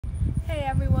Hey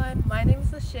everyone, my name is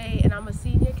Lachey and I'm a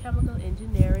senior chemical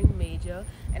engineering major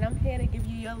and I'm here to give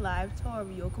you your live tour of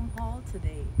Yocum Hall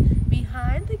today.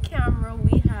 Behind the camera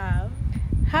we have...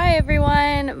 Hi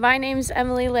everyone, my name's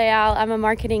Emily Leal. I'm a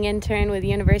marketing intern with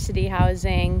University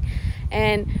Housing,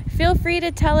 and feel free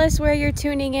to tell us where you're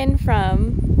tuning in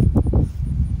from.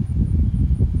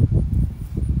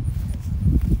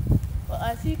 Well,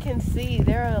 as you can see,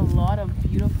 there are a lot of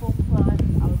beautiful plants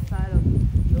outside of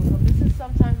Yocum. This is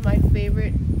sometimes my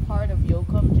favorite part of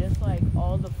Yocum, just like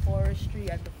all the forestry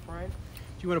at the front. Do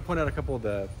you want to point out a couple of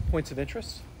the points of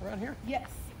interest around here? Yes,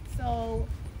 so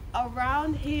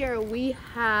around here we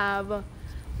have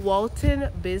Walton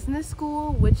Business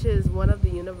School, which is one of the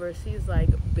university's like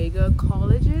bigger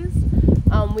colleges.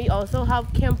 We also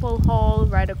have Kemple Hall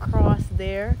right across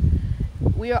there.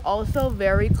 We are also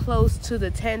very close to the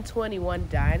 1021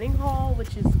 dining hall,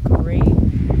 which is great,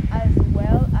 as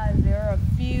well as there are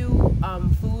a few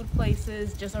food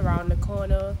places just around the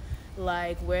corner,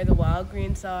 like where the Wild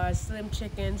Greens are, Slim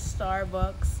Chicken,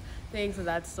 Starbucks, things of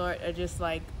that sort are just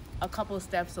like a couple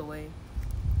steps away.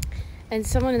 And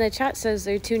someone in the chat says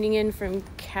they're tuning in from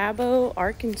Cabo,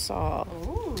 Arkansas.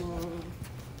 Ooh.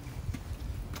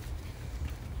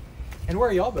 And where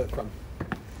are y'all both from?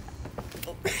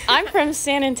 I'm from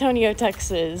San Antonio,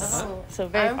 Texas, so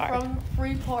very far. I'm from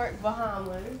Freeport,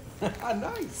 Bahamas.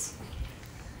 Nice.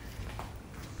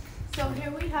 So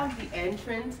here we have the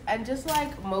entrance, and just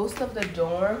like most of the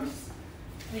dorms,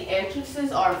 the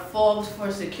entrances are fobbed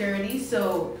for security,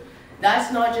 so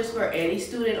that's not just for any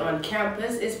student on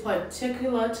campus. It's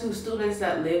particular to students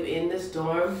that live in this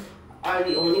dorm are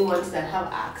the only ones that have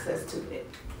access to it.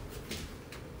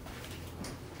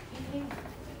 You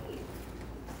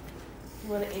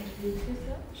want to introduce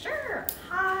yourself? Sure.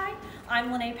 Hi,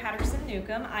 I'm Lene Patterson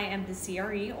Newcomb. I am the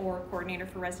CRE, or Coordinator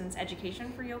for Residence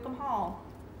Education for Yocum Hall.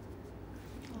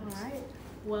 All right.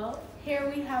 Well,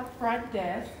 here we have front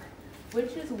desk,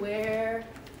 which is where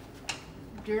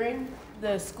during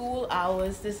the school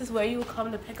hours, this is where you will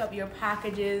come to pick up your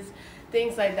packages,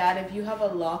 things like that if you have a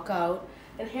lockout.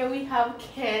 And here we have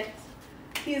Kent.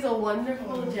 He's a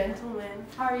wonderful gentleman.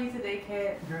 How are you today,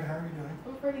 Kent? Good, how are you doing?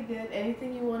 I'm pretty good.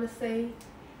 Anything you want to say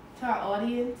to our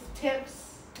audience?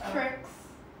 Tips, tricks?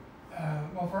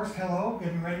 Well, first, hello.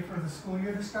 Getting ready for the school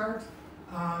year to start.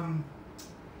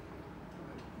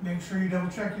 Make sure you double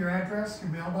check your address, your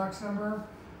mailbox number.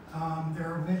 There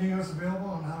are videos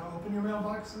available on how to open your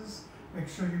mailboxes. Make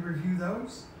sure you review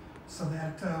those so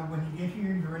that when you get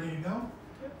here, you're ready to go.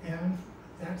 And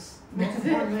that's the most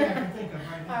important thing I can think of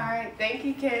right now. All right. Thank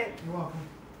you, Kent. You're welcome.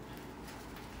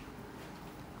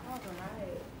 All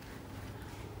right.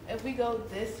 If we go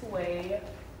this way,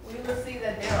 we will see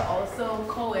that there are also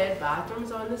co-ed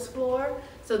bathrooms on this floor.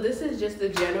 So this is just the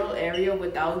general area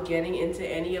without getting into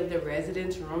any of the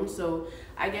residence rooms. So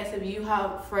I guess if you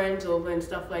have friends over and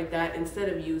stuff like that, instead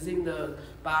of using the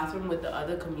bathroom with the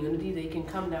other community, they can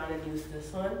come down and use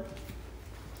this one.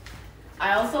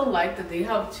 I also like that they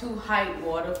have two height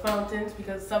water fountains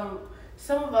because some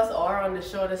of us are on the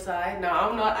shorter side. Now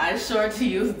I'm not as short to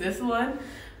use this one,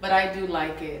 but I do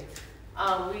like it.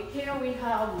 Here we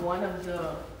have one of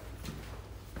the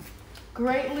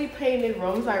greatly painted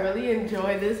rooms. I really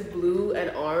enjoy this blue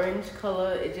and orange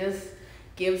color. It just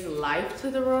gives life to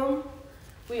the room.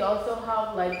 We also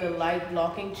have like the light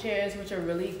blocking chairs, which are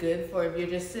really good for if you're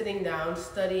just sitting down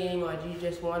studying or you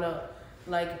just want to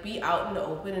like be out in the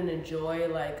open and enjoy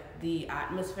like the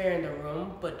atmosphere in the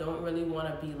room, but don't really want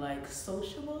to be like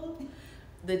sociable.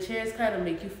 The chairs kind of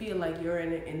make you feel like you're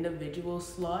in an individual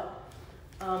slot.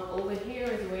 Over here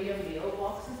is where your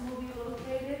mailboxes will be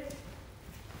located.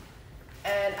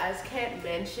 And as Kent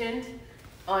mentioned,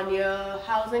 on your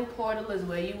housing portal is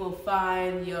where you will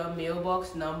find your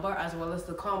mailbox number as well as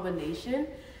the combination.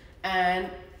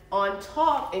 And on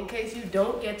top, in case you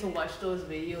don't get to watch those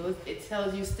videos, it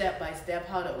tells you step by step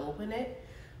how to open it.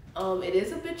 It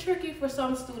is a bit tricky for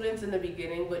some students in the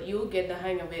beginning, but you'll get the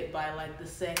hang of it by like the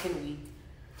second week.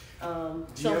 Do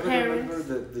you ever remember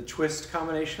the twist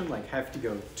combination? Like have to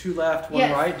go two left, one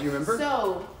right? Do you remember?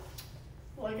 So,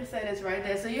 like I said, it's right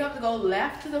there. So you have to go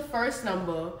left to the first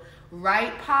number,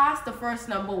 right past the first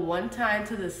number one time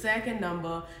to the second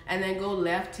number, and then go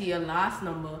left to your last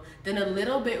number. Then a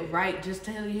little bit right just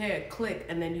till you hear it click,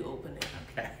 and then you open it.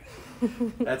 Okay.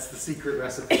 That's the secret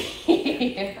recipe.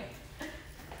 Yeah.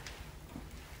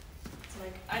 So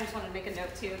like, I just wanted to make a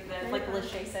note too that, like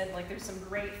Lachey said, like there's some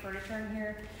great furniture in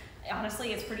here.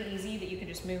 Honestly, it's pretty easy that you can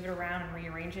just move it around and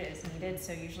rearrange it as needed.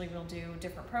 So usually we'll do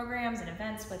different programs and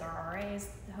events with our RAs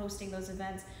hosting those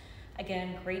events.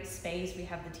 Again, great space. We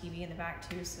have the TV in the back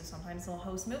too, so sometimes they'll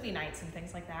host movie nights and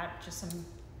things like that. Just some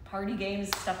party games,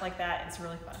 stuff like that. It's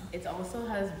really fun. It also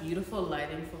has beautiful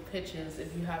lighting for pictures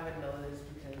if you haven't noticed,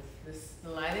 because the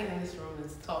lighting in this room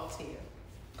is top tier.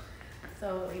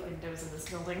 So Great windows in this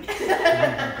building.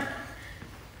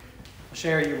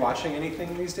 Shay, are you watching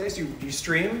anything these days? Do you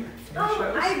stream your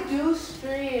shows? I do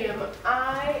stream.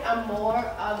 I am more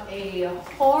of a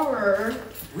horror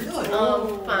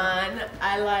fan.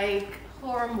 I like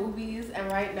horror movies,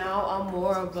 and right now I'm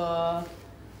more of a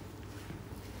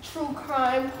true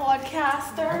crime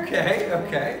podcaster.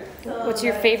 Okay. So What's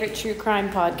your favorite true crime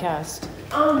podcast?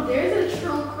 There's a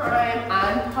true crime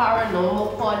and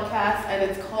paranormal podcast,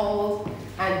 and it's called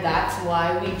And That's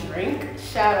Why We Drink.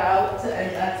 Shout out to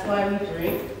And That's Why We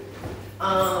Drink.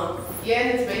 Yeah,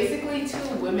 and it's basically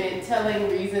two women telling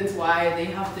reasons why they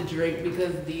have to drink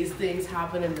because these things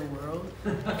happen in the world.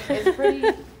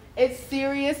 It's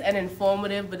serious and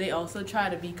informative, but they also try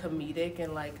to be comedic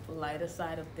and like lighter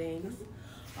side of things.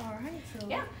 All right, so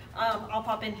Yeah, I'll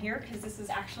pop in here because this is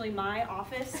actually my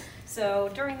office. So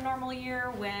during the normal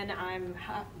year when I'm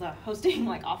hosting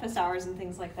like office hours and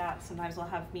things like that, sometimes I'll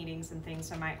have meetings and things,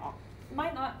 so I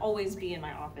might not always be in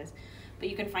my office. But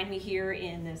you can find me here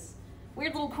in this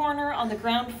weird little corner on the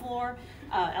ground floor.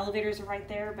 Elevators are right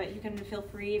there, but you can feel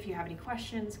free if you have any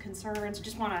questions, concerns,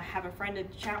 just want to have a friend to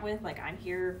chat with. Like I'm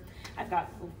here, I've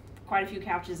got quite a few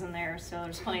couches in there, so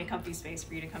there's plenty of comfy space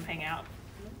for you to come hang out.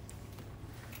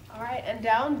 all right, and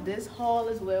down this hall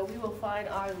is where we will find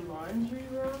our laundry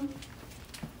room.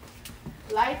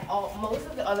 Like most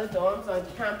of the other dorms on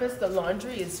campus, the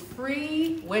laundry is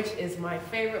free, which is my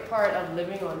favorite part of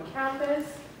living on campus.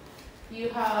 You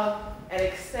have an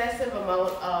excessive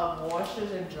amount of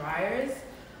washers and dryers.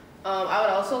 I would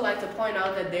also like to point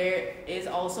out that there is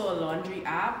also a laundry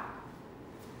app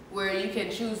where you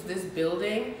can choose this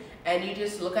building and you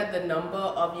just look at the number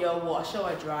of your washer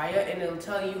or dryer and it'll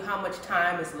tell you how much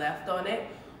time is left on it.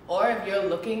 Or if you're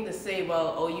looking to say,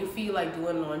 well, oh, you feel like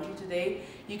doing laundry today,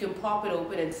 you can pop it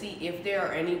open and see if there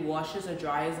are any washers or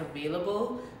dryers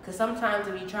available. Because sometimes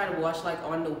if you try to wash like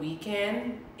on the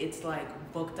weekend, it's like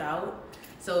booked out.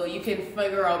 So you can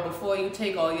figure out before you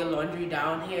take all your laundry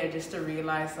down here just to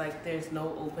realize like there's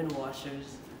no open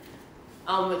washers.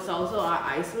 It's also our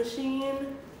ice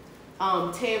machine.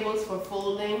 Tables for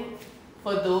folding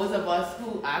for those of us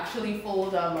who actually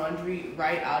fold our laundry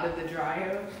right out of the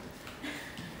dryer.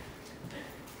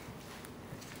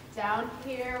 Down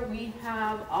here we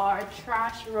have our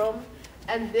trash room,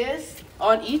 and this,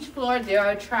 on each floor there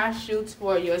are trash chutes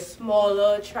for your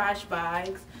smaller trash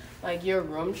bags, like your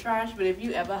room trash, but if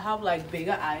you ever have like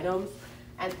bigger items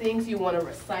and things you want to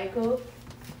recycle,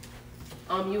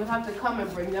 you would have to come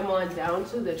and bring them on down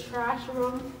to the trash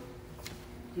room.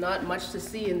 Not much to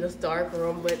see in this dark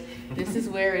room, but this is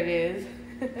where it is.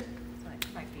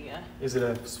 Might be a... Is it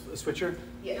a switcher?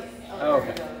 Yes. Oh,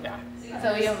 okay. Yeah.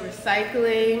 So we have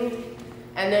recycling,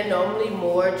 and then normally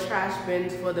more trash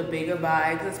bins for the bigger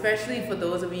bags, especially for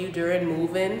those of you during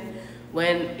move-in,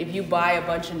 when if you buy a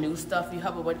bunch of new stuff, you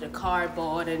have a bunch of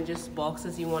cardboard and just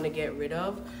boxes you want to get rid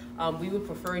of. We would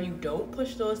prefer you don't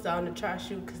push those down the trash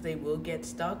chute because they will get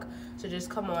stuck. So just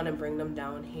come on and bring them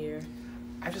down here.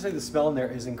 I have to say the smell in there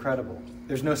is incredible.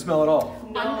 There's no smell at all.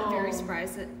 No. I'm very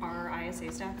surprised that our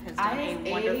ISA staff has done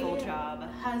a wonderful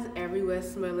job. Has everywhere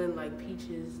smelling like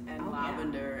peaches and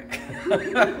lavender,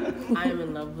 Yeah. and I am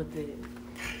in love with it.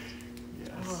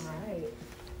 Yes. All right.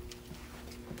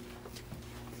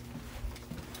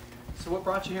 So what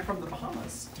brought you here from the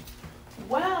Bahamas?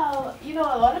 Well, you know,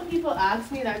 a lot of people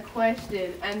ask me that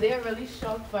question, and they're really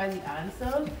shocked by the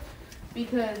answer.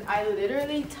 Because I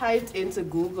literally typed into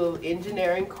Google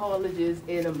engineering colleges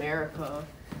in America,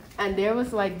 and there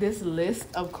was like this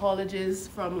list of colleges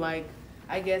from like,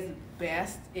 I guess,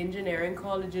 best engineering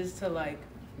colleges to like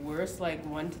worst, like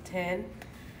 1 to 10.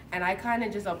 And I kind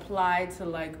of just applied to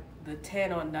like the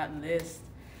 10 on that list.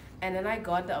 And then I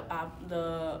got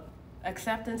the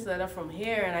acceptance letter from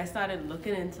here, and I started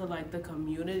looking into like the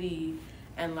community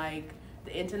and like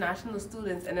the international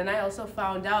students. And then I also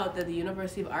found out that the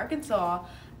University of Arkansas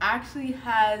actually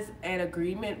has an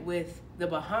agreement with the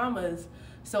Bahamas,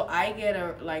 so I get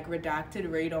a like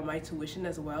redacted rate on my tuition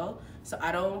as well, so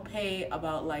I don't pay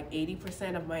about like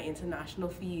 80% of my international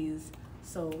fees.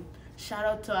 So shout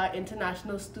out to our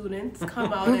international students.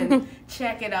 Come out and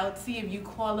check it out, see if you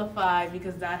qualify,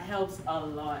 because that helps a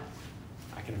lot.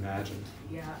 I can imagine.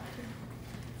 Yeah.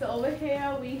 So over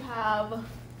here we have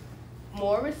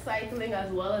more recycling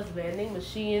as well as vending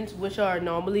machines, which are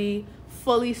normally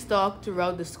fully stocked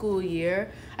throughout the school year.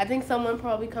 I think someone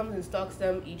probably comes and stocks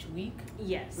them each week.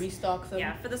 Yes. Restocks them.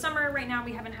 Yeah, for the summer right now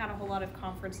we haven't had a whole lot of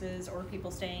conferences or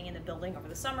people staying in the building over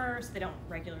the summer, so they don't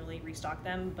regularly restock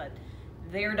them, but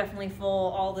they're definitely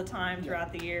full all the time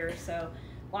throughout the year. So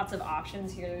lots of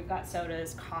options here. We've got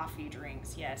sodas, coffee,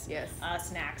 drinks, yes,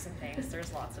 snacks and things.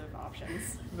 There's lots of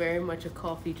options. Very much a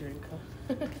coffee drinker.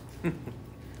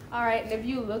 All right, and if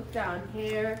you look down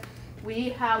here, we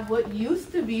have what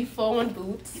used to be phone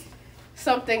booths,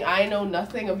 something I know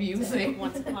nothing of using.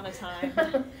 Once upon a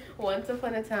time. Once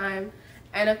upon a time.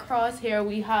 And across here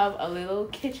we have a little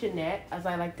kitchenette, as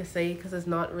I like to say, because it's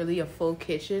not really a full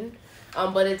kitchen.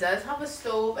 But it does have a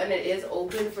stove, and it is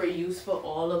open for use for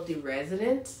all of the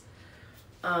residents.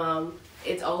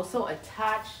 It's also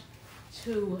attached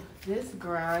to this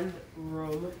grand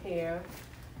room here.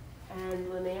 And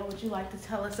Linnea, would you like to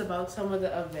tell us about some of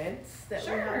the events that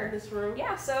we have in this room?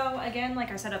 Yeah, so again,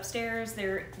 like I said, upstairs,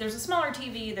 there's a smaller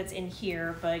TV that's in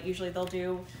here, but usually they'll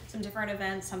do some different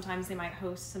events. Sometimes they might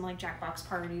host some like Jackbox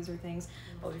parties or things.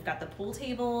 But we've got the pool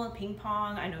table, ping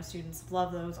pong. I know students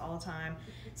love those all the time.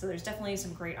 So there's definitely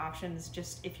some great options.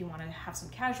 Just if you want to have some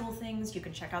casual things, you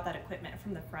can check out that equipment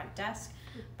from the front desk.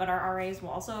 But our RAs will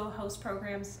also host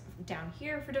programs down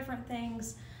here for different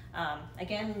things.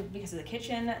 Again, because of the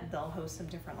kitchen, they'll host some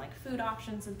different like food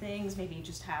options and things. Maybe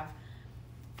just have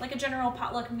like a general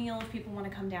potluck meal if people want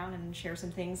to come down and share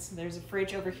some things. There's a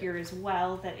fridge over here as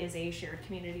well that is a shared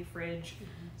community fridge.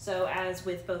 So as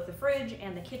with both the fridge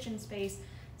and the kitchen space,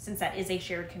 since that is a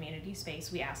shared community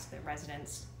space, we ask the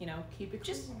residents, you know, keep it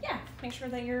just make sure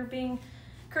that you're being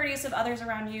courteous of others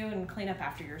around you and clean up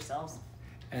after yourselves.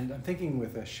 And I'm thinking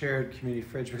with a shared community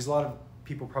fridge, because a lot of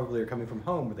people probably are coming from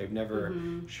home where they've never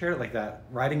shared it like that.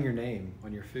 Writing your name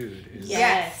on your food is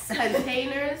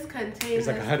containers. It's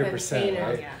like 100%,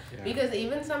 right? Yeah. Because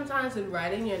even sometimes with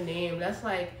writing your name, that's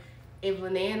like if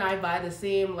Linnea and I buy the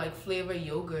same like flavor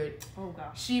yogurt,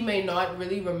 she may not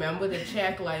really remember to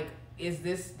check like, does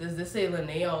this say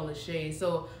Linnea or Lachey?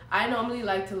 So I normally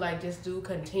like to like just do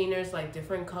containers like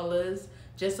different colors,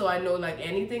 just so I know like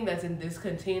anything that's in this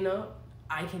container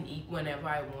I can eat whenever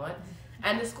I want.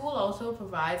 And the school also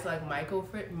provides like micro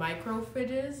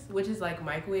fridges, which is like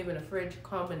microwave and a fridge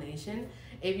combination.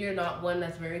 If you're not one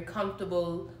that's very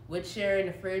comfortable with sharing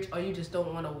the fridge, or you just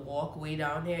don't want to walk way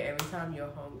down here every time you're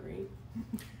hungry.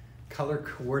 Color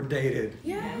coordinated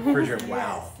refrigerator.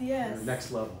 Wow. Yes.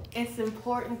 Next level. It's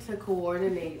important to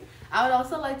coordinate. I would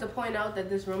also like to point out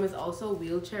that this room is also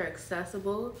wheelchair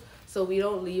accessible, so we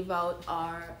don't leave out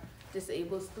our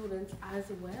disabled students as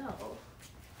well.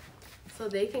 So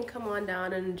they can come on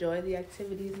down and enjoy the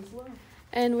activities as well.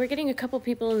 And we're getting a couple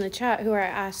people in the chat who are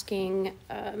asking,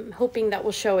 hoping that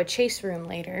we'll show a chase room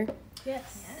later.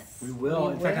 Yes. We will.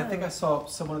 In fact, I think I saw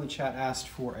someone in the chat asked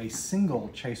for a single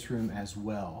chase room as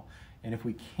well. And if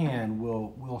we can,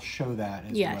 we'll show that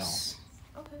as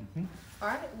well. Okay. All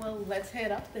right, well, let's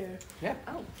head up there. Yeah.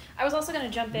 Oh, I was also going to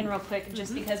jump in real quick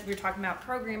just because we were talking about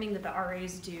programming that the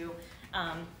RAs do.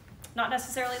 Not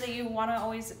necessarily that you want to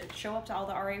always show up to all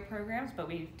the RA programs, but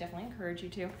we definitely encourage you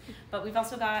to. But we've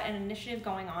also got an initiative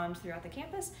going on throughout the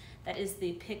campus that is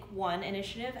the Pick One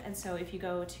initiative. And so if you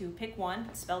go to Pick One,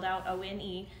 spelled out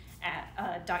ONE,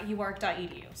 at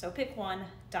 .uark.edu. So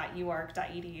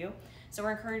pick1.uark.edu. So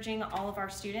we're encouraging all of our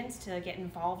students to get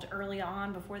involved early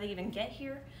on before they even get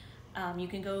here. You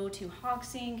can go to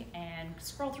HogSync and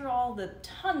scroll through all the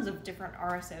tons of different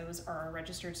RSOs, or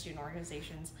registered student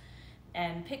organizations,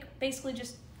 and pick basically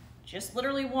just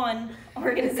literally one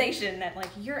organization that like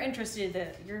you're interested,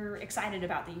 that you're excited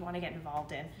about, that you want to get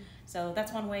involved in. So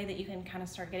that's one way that you can kind of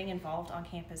start getting involved on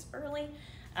campus early.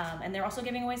 And they're also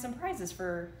giving away some prizes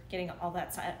for getting all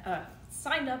that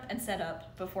signed up and set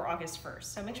up before August 1st.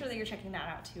 So make sure that you're checking that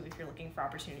out too if you're looking for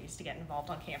opportunities to get involved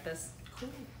on campus. Cool.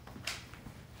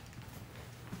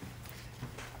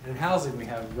 In housing, we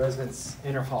have Residents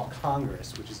Interhall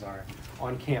Congress, which is our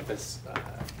on-campus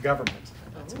government.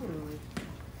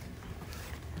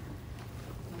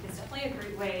 It's definitely a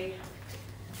great way.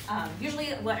 Usually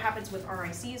what happens with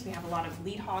RIC is we have a lot of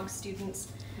Lead Hogs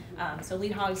students. So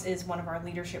Lead Hogs is one of our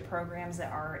leadership programs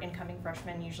that our incoming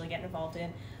freshmen usually get involved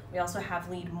in. We also have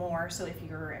Lead More, so if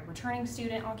you're a returning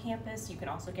student on campus, you can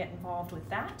also get involved with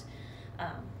that.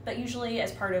 But usually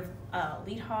as part of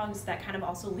Lead Hogs, that kind of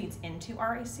also leads into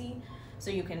RIC,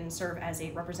 so you can serve as a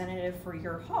representative for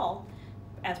your hall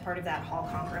as part of that hall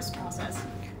congress process.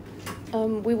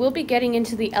 We will be getting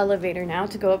into the elevator now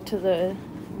to go up to the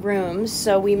rooms,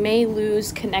 so we may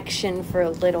lose connection for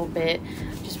a little bit.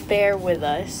 Just bear with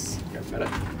us.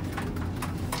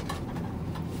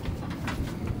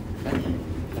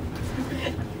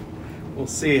 We'll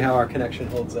see how our connection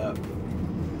holds up.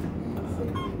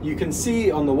 You can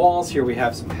see on the walls here we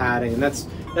have some padding, and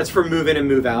that's for move in and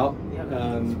move out.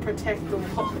 Protect the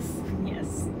walls.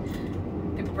 Yes.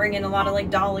 bring in a lot of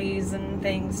like dollies and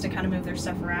things to kind of move their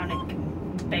stuff around and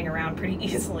can bang around pretty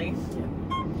easily.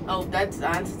 Oh, that's the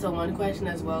answer to one question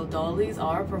as well. Dollies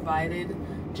are provided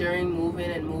during move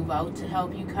in and move out to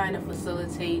help you kind of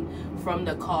facilitate from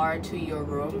the car to your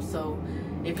room. So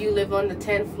if you live on the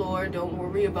 10th floor, don't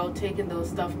worry about taking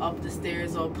those stuff up the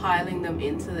stairs or piling them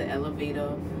into the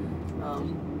elevator. I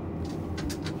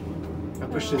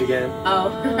pushed it again.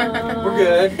 Oh. We're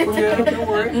good. We're good. Don't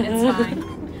worry. It's fine.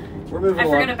 We're moving I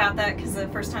along. forgot about that because the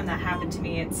first time that happened to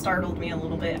me, it startled me a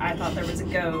little bit. I thought there was a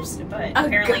ghost, but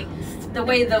apparently the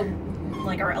way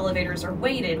our elevators are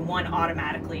weighted, one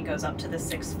automatically goes up to the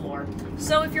 6th floor.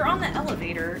 So if you're on the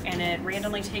elevator and it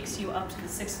randomly takes you up to the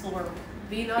 6th floor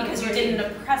because you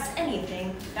didn't press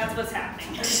anything, that's what's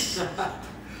happening.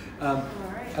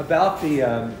 About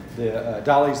the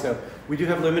dollies, though, we do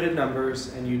have limited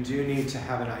numbers, and you do need to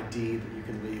have an ID that you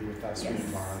can leave with us when you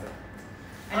borrow them.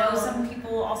 I know some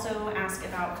people also ask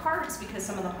about carts because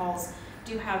some of the halls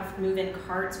do have move-in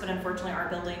carts, but unfortunately our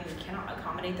building, we cannot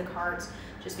accommodate the carts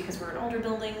just because we're an older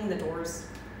building. The doors,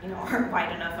 aren't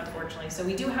wide enough, unfortunately. So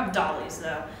we do have dollies,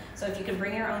 though. So if you can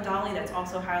bring your own dolly, that's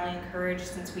also highly encouraged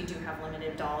since we do have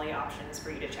limited dolly options for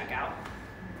you to check out.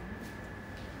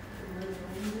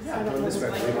 Yeah, go this way.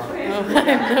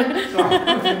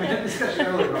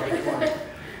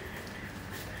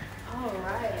 All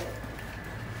right.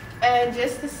 And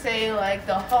just to say, like,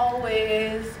 the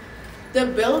hallways, the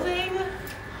building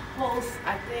hosts,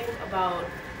 I think, about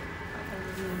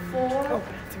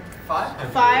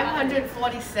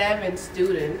 547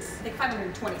 students. I think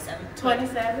 527.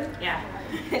 27? Yeah.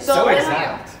 So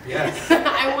exact. Yes.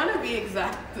 I want to be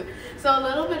exact. So a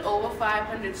little bit over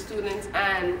 500 students,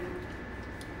 and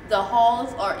the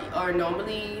halls are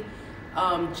normally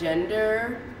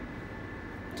gendered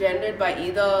by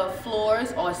either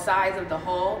floors or size of the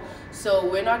hall. So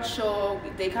we're not sure.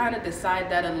 They kind of decide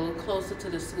that a little closer to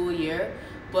the school year,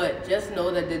 but just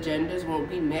know that the genders won't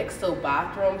be mixed. So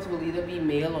bathrooms will either be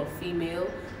male or female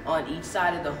on each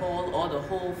side of the hall, or the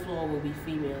whole floor will be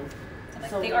female.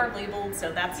 So they are labeled,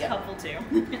 so that's helpful too.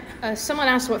 Someone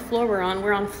asked what floor we're on.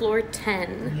 We're on floor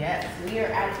 10. Yes, we are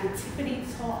at Antiquity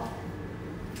Talk.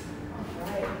 All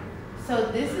right.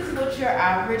 So this is what your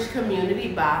average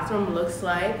community bathroom looks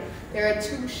like. There are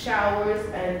 2 showers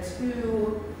and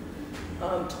 2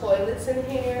 toilets in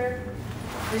here.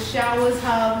 The showers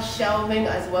have shelving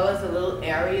as well as a little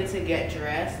area to get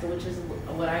dressed, which is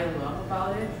what I love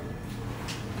about it.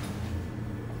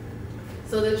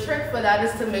 So the trick for that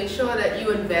is to make sure that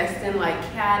you invest in like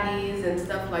caddies and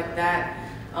stuff like that.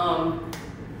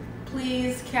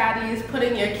 Please, caddies,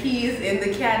 putting your keys in the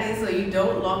caddies so you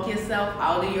don't lock yourself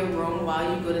out of your room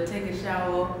while you go to take a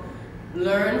shower.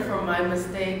 Learn from my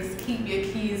mistakes. Keep your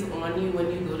keys on you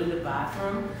when you go to the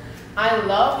bathroom. I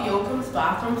love Yocum's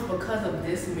bathrooms because of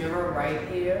this mirror right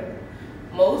here.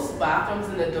 Most bathrooms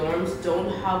in the dorms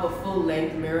don't have a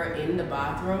full-length mirror in the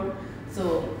bathroom,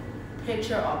 so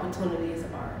picture opportunities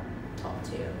are top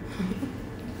tier.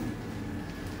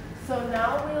 So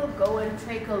now we'll go and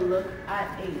take a look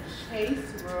at a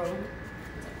chase room.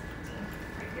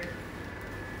 Right here.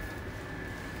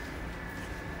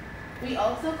 We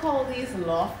also call these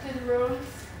lofted rooms.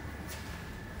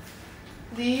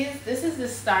 This is the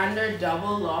standard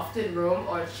double lofted room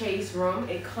or chase room.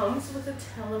 It comes with a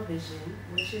television,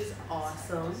 which is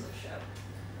awesome.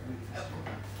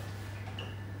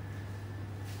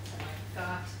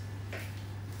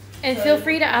 And feel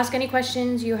free to ask any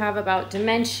questions you have about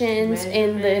dimensions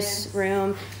in this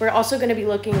room. We're also going to be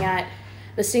looking at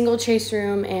the single chase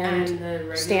room and the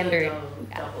regular standard.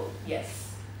 double.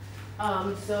 Yes.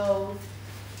 So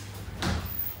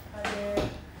I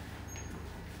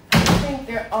think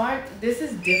there aren't. This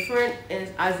is different,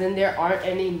 as in there aren't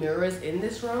any mirrors in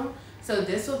this room. So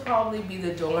this would probably be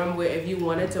the dorm where if you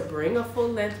wanted to bring a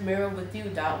full-length mirror with you,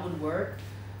 that would work.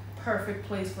 Perfect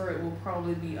place for it will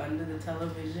probably be under the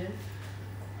television.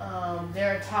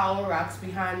 There are towel racks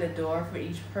behind the door for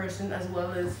each person, as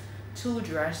well as 2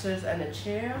 dressers and a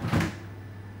chair.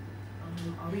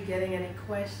 Are we getting any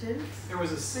questions? There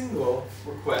was a single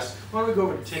request. Why don't we go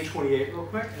over to 1028 real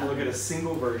quick and look at a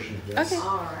single version of this. Okay.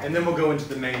 All right. And then we'll go into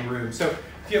the main room. So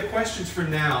if you have questions for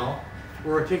now,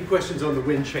 we're taking questions on the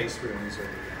wind chase rooms or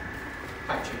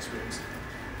high chase rooms.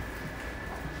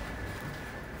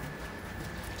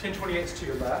 1028 is to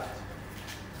your left.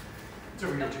 It's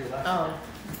over here to your left. Oh,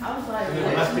 I was like, And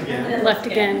then left again. Left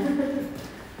again.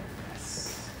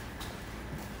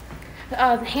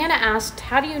 Hannah asked,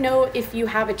 how do you know if you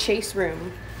have a chase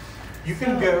room? You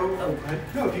can go.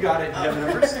 No, if you got it, you have the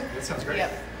numbers. That sounds great.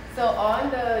 Yep. So on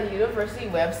the university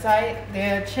website,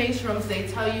 their chase rooms, they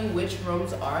tell you which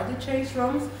rooms are the chase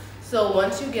rooms. So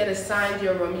once you get assigned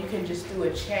your room, you can just do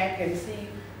a check and see,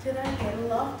 did I get a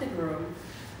lofted room?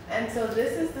 And so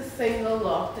this is the single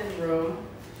lofted room.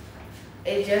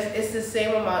 It's the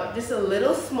same amount, just a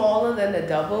little smaller than the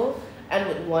double, and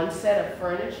with one set of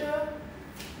furniture.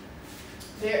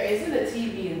 There isn't a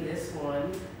TV in this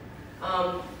one,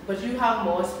 but you have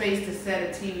more space to set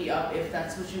a TV up if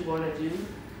that's what you want to do.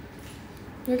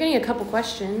 We're getting a couple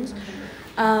questions.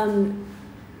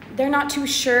 They're not too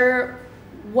sure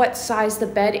what size the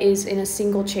bed is in a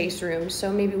single chase room,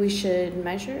 so maybe we should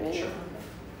measure it? Sure.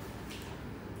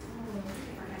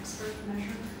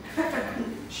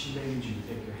 She may need you to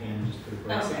take your hand and just put a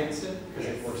brace against it, because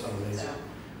it works on a laser.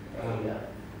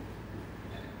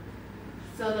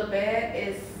 So the bed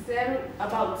is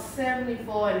about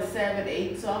 74 and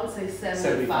 7/8, so I would say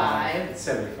 75.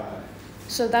 75.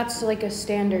 So that's like a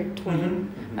standard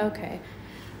twin. Mm-hmm. Okay.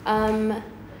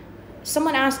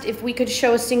 Someone asked if we could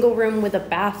show a single room with a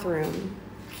bathroom.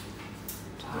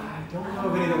 I don't know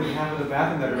of any that we have with a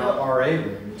bathroom that are not RA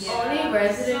rooms. Only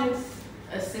residents,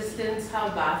 assistants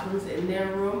have bathrooms in their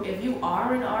room. If you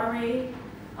are an RA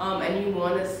and you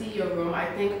want to see your room, I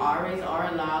think RAs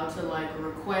are allowed to like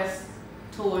request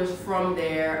tours from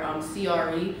their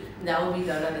CRE. That will be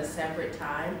done at a separate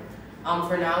time.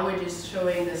 For now, we're just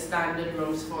showing the standard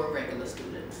rooms for regular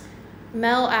students.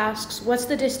 Mel asks, what's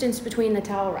the distance between the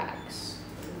towel racks?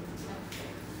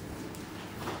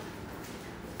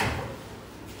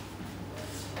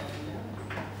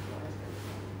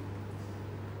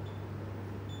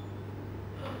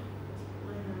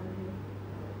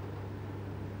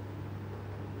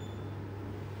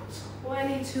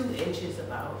 "22 inches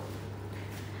about."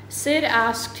 Sid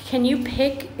asked, can you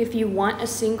pick if you want a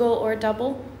single or a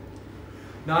double?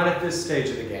 Not at this stage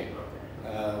of the game.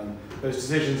 Those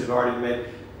decisions have already been made.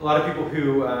 A lot of people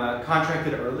who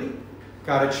contracted early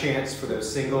got a chance for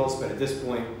those singles, but at this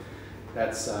point,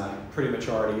 that's pretty much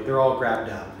already, they're all grabbed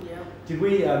up. Yep. Did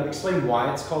we explain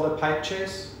why it's called a pipe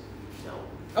chase? No.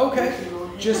 Okay,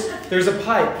 just there's a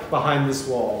pipe behind this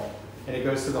wall, and it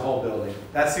goes through the whole building.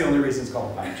 That's the only reason it's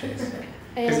called a pipe chase,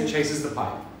 because it chases the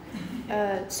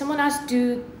pipe. Someone asked,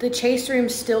 do the chase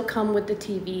rooms still come with the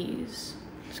TVs?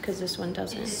 Because this one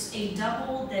doesn't. It's a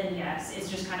double, then yes. It's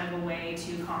just kind of a way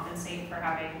to compensate for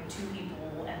having two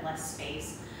people and less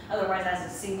space. Otherwise, as a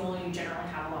single, you generally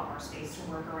have a lot more space to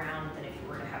work around than if you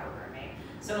were to have a roommate.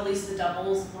 So at least the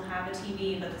doubles will have a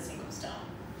TV, but the singles don't.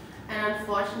 And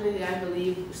unfortunately, I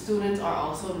believe students are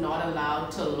also not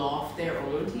allowed to loft their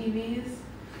own TVs.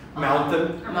 Mount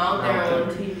them? Mount their own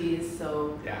TVs,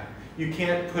 so. Yeah. You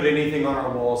can't put anything on our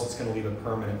walls that's going to leave a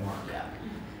permanent mark. Yeah.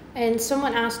 And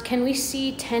someone asked, can we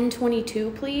see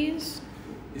 1022, please?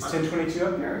 Is 1022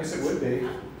 up here? I guess it would be.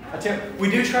 We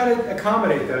do try to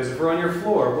accommodate those. If we're on your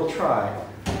floor, we'll try.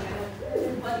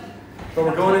 But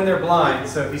we're going in there blind,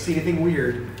 so if you see anything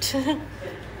weird.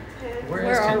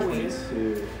 Where are we?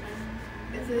 1022?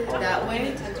 Is it that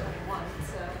way? 1021,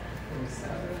 so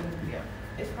Yeah.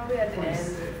 It's probably at the end.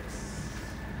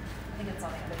 I think it's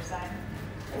on the other side.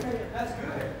 That's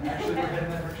good. Actually, we're heading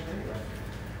that direction anyway.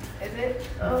 Is it?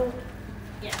 Oh.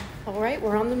 Yeah. All right,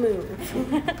 we're on the move.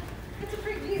 It's a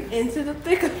pretty view. Into the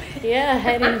thick of it. Yeah,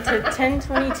 heading to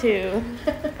 1022.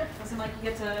 Doesn't like you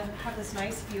get to have this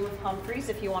nice view of Humphreys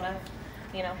if you want to,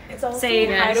 you know, It's also say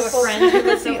hi to a beautiful. friend who You can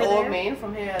lives see over Old there. Main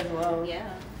from here as well. Yeah.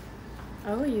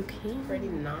 Oh, you can. Pretty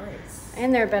nice.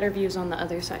 And there are better views on the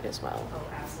other side as well. Oh,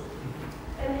 absolutely.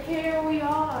 And here we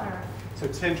are. So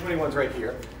 1021's right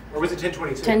here. Or was it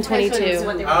 1022?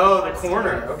 1022. Oh, the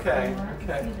corner. Okay.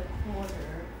 Okay.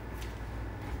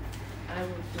 I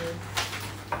would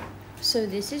do. So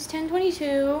this is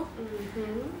 1022.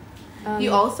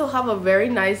 You also have a very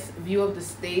nice view of the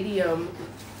stadium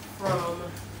from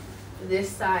this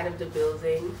side of the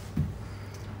building.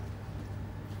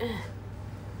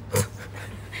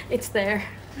 It's there.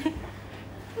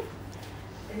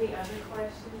 Any other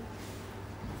questions?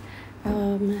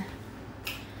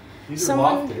 These are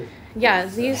Someone- lofted. Yeah,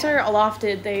 these are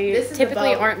lofted. They This is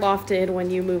typically about- aren't lofted when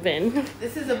you move in.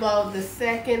 This is about the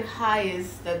second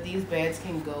highest that these beds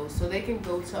can go. So they can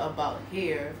go to about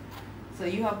here. So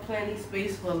you have plenty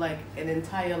space for like an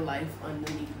entire life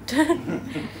underneath.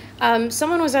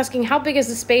 Someone was asking, how big is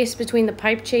the space between the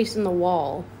pipe chase and the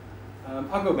wall?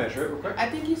 I'll go measure it real quick. I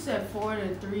think you said 4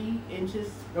 to 3 inches.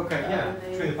 Okay, yeah.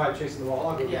 Between the pipe chase and the wall,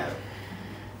 I'll go Yeah.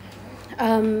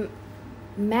 measure it.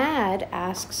 Mad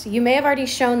asks, you may have already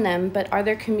shown them, but are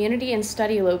there community and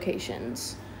study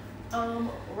locations?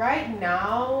 Right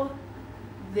now,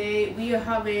 we are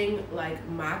having like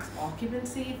max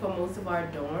occupancy for most of our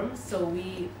dorms, so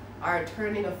we are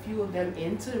turning a few of them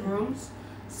into rooms.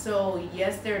 So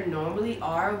yes, there normally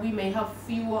are. We may have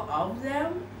fewer of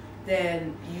them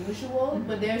than usual,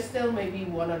 but there still may be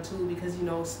one or two because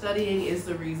studying is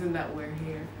the reason that we're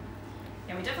here.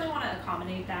 Yeah, we definitely want to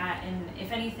accommodate that, and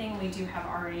if anything, we do have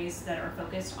RAs that are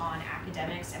focused on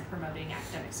academics and promoting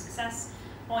academic success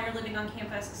while you're living on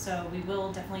campus, so we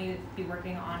will definitely be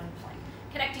working on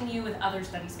connecting you with other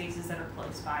study spaces that are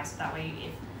close by, so that way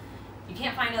if you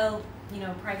can't find a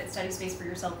private study space for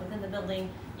yourself within the building,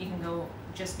 you can go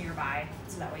just nearby,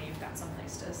 so that way you've got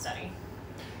someplace to study.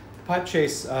 The pipe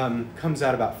chase comes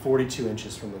out about 42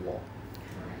 inches from the wall.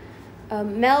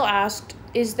 Mel asked,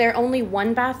 is there only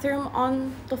one bathroom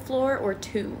on the floor or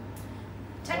two?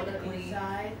 Technically,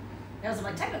 Side.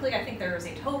 technically I think there is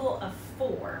a total of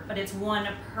 4, but it's 1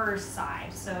 per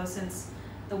side. So since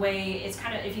the way it's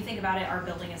kind of, if you think about it, our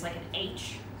building is like an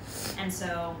H. And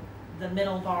so the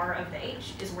middle bar of the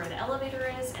H is where the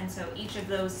elevator is. And so each of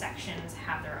those sections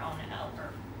have their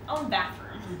own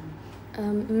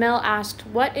bathroom. Mel asked,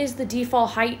 what is the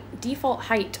default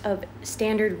height of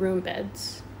standard room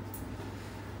beds?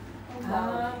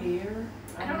 Here.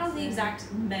 I don't know the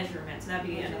exact measurement, so that'd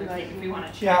be another thing if we want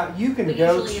to check. Yeah, you can But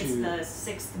go usually to. it's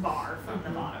the 6th bar from the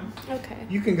bottom. Okay.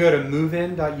 You can go to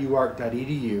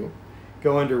movein.uark.edu,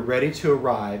 go under Ready to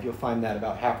Arrive. You'll find that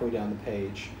about halfway down the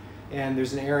page, and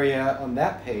there's an area on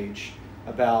that page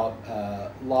about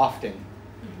lofting,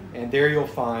 and there you'll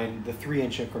find the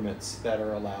 3-inch increments that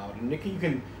are allowed. And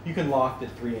you can loft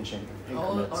at 3-inch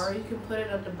increments. Or you can put it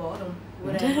at the bottom.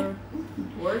 Whatever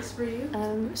works for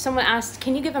you. Someone asked,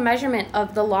 can you give a measurement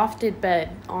of the lofted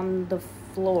bed on the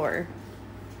floor?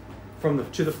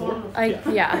 To the floor.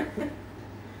 Yeah.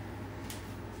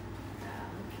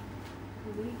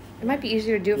 It might be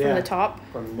easier to do it from the top.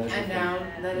 From the measurement. And down.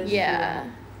 That is Yeah.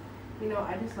 true.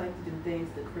 I just like to do things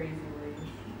the crazy way.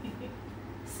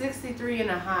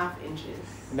 63.5 inches.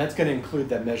 And that's going to include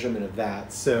that measurement of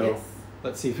that. So Yes.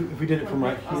 let's see if we did it from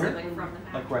right Also, here. from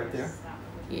the Like right there? mattress, that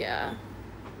would be- Yeah.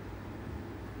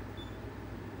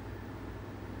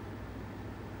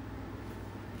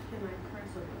 Can I press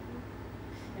a button?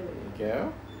 There we There you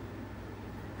go.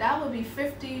 That would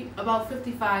be about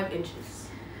 55 inches.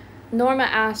 Norma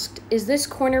asked, is this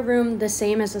corner room the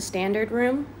same as a standard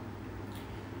room?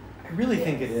 I really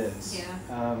think it is.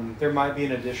 Yeah. There might be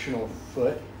an additional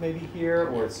foot maybe here,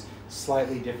 or it's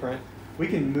slightly different. We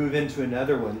can move into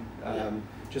another one,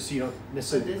 just so you don't So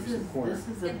necessarily this use the is corner. this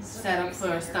is a It's setup for a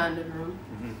very standard room.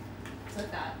 Mhm. So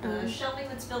we've got the shelving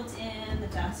that's built in, the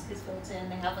desk is built in.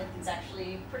 They have these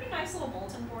actually pretty nice little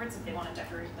bulletin boards if they want to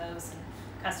decorate those and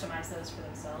customize those for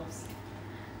themselves.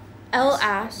 Elle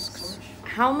asks,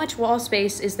 how much wall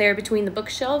space is there between the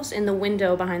bookshelves and the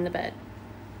window behind the bed?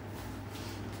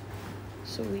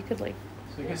 So we could So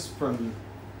I guess from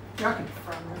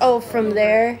from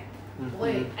there. Mhm.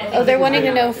 Wait. Oh, they're wanting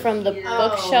to know from the Oh,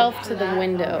 bookshelf to the that,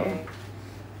 window. okay.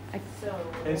 So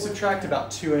And subtract about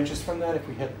 2 inches from that if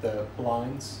we hit the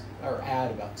blinds, or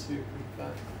add about 2.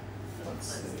 Let's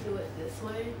see. Let's do it this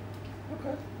way.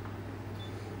 Okay,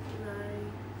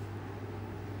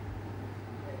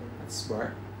 that's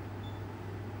smart.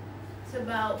 It's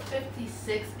about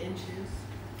 56 inches.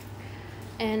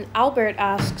 And Albert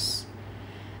asks,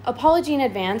 apology in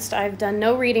advance, I've done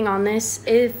no reading on this.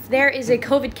 If there is a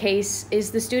COVID case,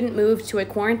 is the student moved to a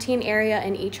quarantine area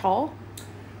in each hall?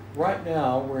 Right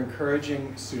now, we're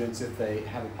encouraging students, if they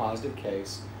have a positive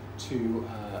case, to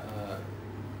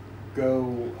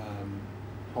go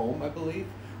home, I believe.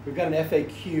 We've got an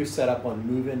FAQ set up on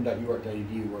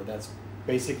movein.uark.edu where that's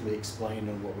basically explained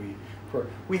on what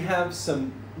we have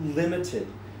some limited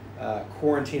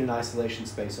quarantine and isolation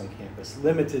space on campus.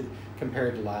 Limited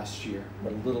compared to last year,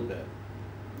 but a little bit.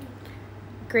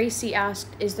 Gracie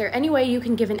asked, is there any way you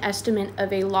can give an estimate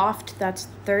of a loft that's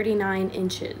 39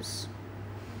 inches?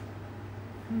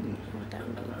 What that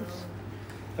means.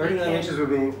 39 inches would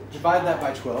be, divide that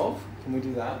by 12. Can we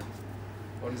do that?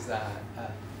 What is that?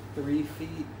 3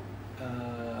 feet,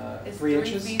 It's 3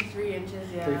 inches? 3 feet, 3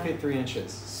 inches, yeah. 3 feet, 3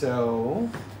 inches. So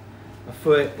a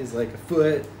foot is like a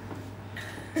foot.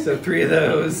 So 3 of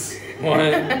those. 1,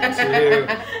 2,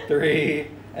 3,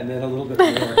 and then a little bit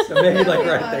more. So maybe like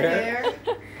right there.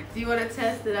 Do you want to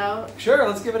test it out? Sure,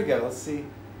 let's give it a go. Let's see.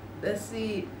 Let's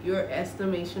see your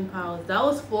estimation powers. That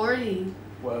was 40.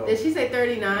 Whoa. Did she say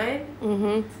 39?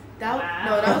 Mm-hmm. That Wow.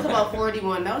 No, that was about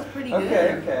 41. That was pretty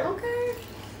good. Okay.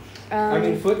 I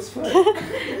mean, foot's foot.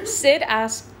 Sid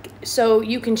asked, so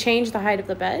you can change the height of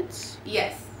the beds?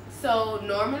 Yes. So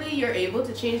normally you're able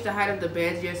to change the height of the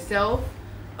beds yourself.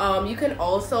 You can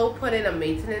also put in a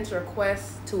maintenance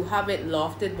request to have it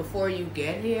lofted before you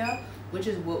get here, which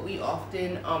is what we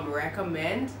often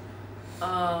recommend.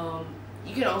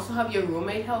 You can also have your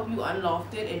roommate help you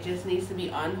unloft it. It just needs to be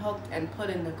unhooked and put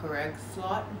in the correct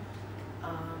slot.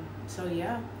 So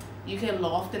yeah, you can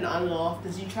loft and unloft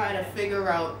as you try to figure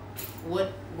out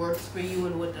what works for you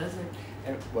and what doesn't.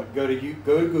 And what? Go to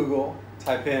Google.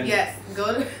 Type in. Yes,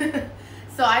 go to.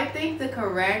 So I think the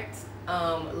correct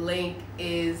link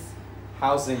is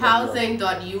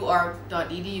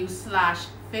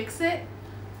housing.uark.edu/fixit,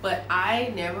 but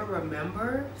I never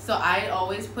remember. So I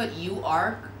always put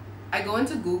UARK. I go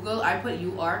into Google, I put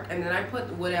UARK, and then I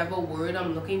put whatever word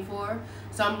I'm looking for.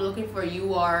 So I'm looking for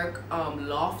UARK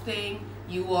lofting,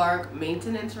 UARK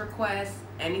maintenance requests,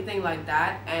 anything like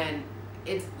that, and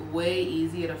it's way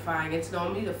easier to find. It's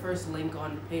normally the first link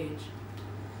on the page.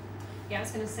 Yeah, I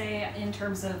was gonna say, in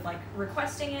terms of like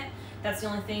requesting it, that's the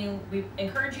only thing. We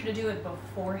encourage you to do it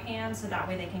beforehand, so that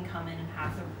way they can come in and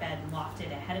have their bed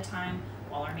lofted ahead of time,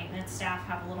 while our maintenance staff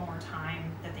have a little more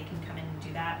time that they can come in and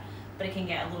do that. But it can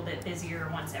get a little bit busier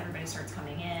once everybody starts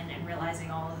coming in and realizing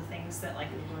all of the things that like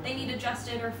they need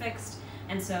adjusted or fixed.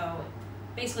 And so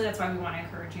basically that's why we want to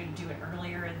encourage you to do it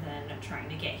earlier than trying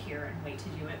to get here and wait to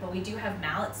do it. But we do have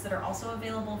mallets that are also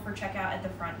available for checkout at the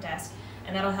front desk,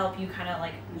 and that'll help you kind of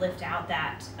like lift out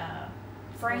that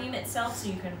frame itself so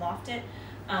you can loft it.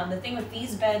 The thing with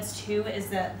these beds too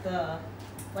is that the,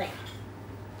 like,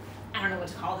 I don't know what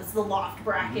to call this, the loft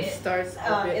bracket Starts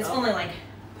it's only like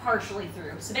partially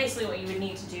through. So basically what you would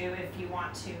need to do if you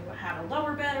want to have a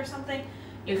lower bed or something,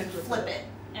 you can flip it.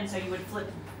 And so you would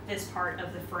flip this part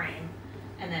of the frame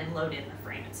and then load in the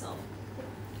frame itself.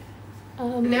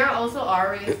 And there are also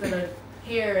RAs that are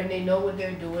here and they know what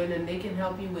they're doing and they can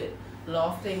help you with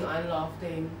lofting,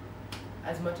 unlofting,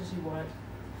 as much as you want.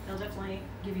 They'll definitely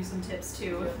give you some tips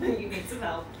too if you need some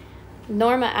help.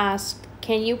 Norma asked,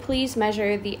 can you please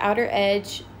measure the outer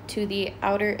edge to the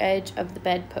outer edge of the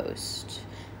bedpost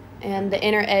and the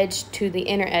inner edge to the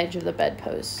inner edge of the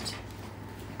bedpost?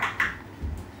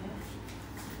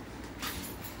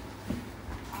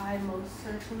 I most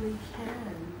certainly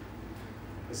can.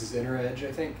 This is inner edge,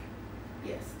 I think.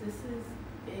 Yes, this is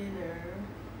inner.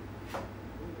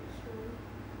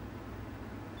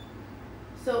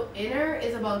 So inner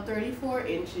is about 34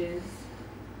 inches.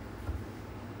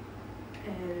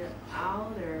 And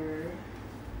outer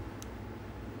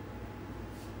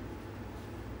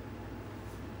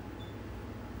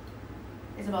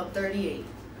is about 38.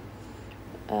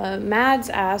 Mads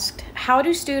asked, how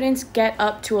do students get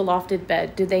up to a lofted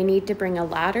bed? Do they need to bring a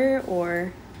ladder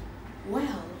or?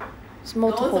 Well, There's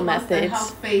multiple those of us that methods.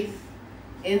 have faith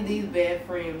in these bed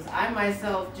frames, I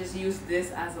myself just use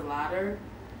this as a ladder.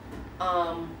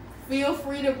 Feel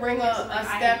free to bring a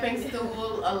stepping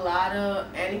stool, a ladder,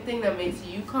 anything that makes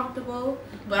you comfortable.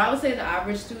 But I would say the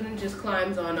average student just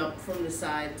climbs on up from the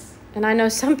sides. And I know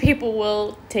some people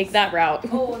will take that route.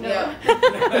 Oh no.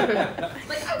 Yeah.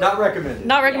 Not recommended.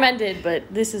 Not recommended, but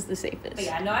this is the safest. But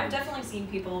yeah, no, I've definitely seen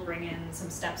people bring in some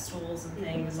step stools and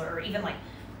things, or even like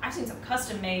I've seen some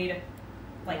custom made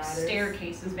like Ladders.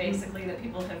 Staircases basically that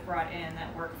people have brought in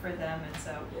that work for them. And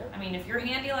so I mean, if you're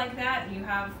handy like that, you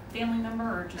have family member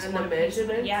or just And one the piece of it,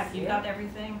 measurements, yeah, if you've yeah. got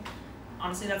everything,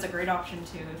 honestly that's a great option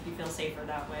too if you feel safer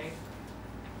that way.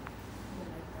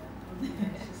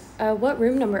 What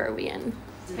room number are we in?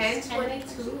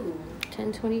 1022.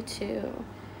 1022.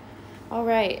 All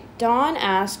right. Dawn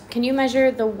asked, can you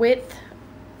measure the width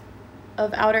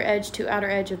of outer edge to outer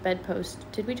edge of bedpost?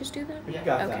 Did we just do that? You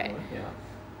got Okay. that one, yeah.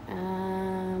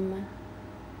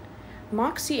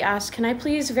 Moxie asked, can I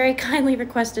please very kindly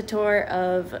request a tour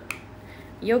of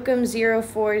Yocum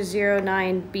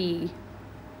 0409B?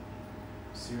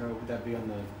 Zero, would that be on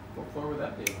the, what floor would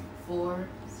that be on?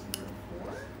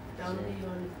 404. Down to be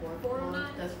on the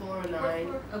 409. That's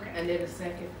 409. Okay. And they're the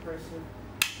second person.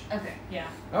 Okay. Yeah.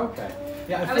 Okay.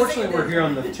 Yeah, I was unfortunately thinking we're that- here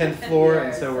on the 10th floor, and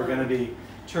Yeah, so we're so- going to be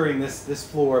touring this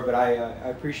floor, but I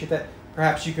appreciate that.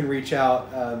 Perhaps you can reach out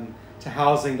to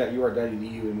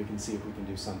housing.uark.edu and we can see if we can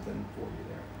do something for you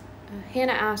there.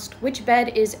 Hannah asked, which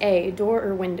bed is A, door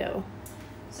or window?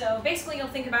 So basically you'll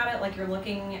think about it like you're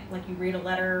looking, like you read a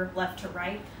letter left to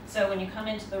right. So when you come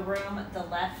into the room, the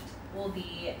left will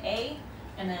be A,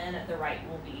 and then the right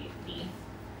will be B.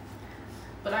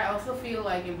 But I also feel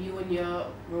like if you and your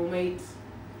roommates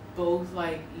both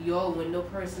like you're a window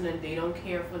person and they don't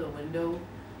care for the window,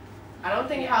 I don't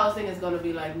think housing is gonna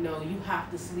be like, no, you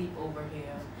have to sleep over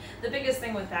here. The biggest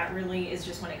thing with that really is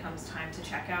just when it comes time to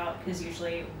check out, because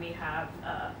usually we have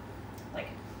like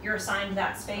you're assigned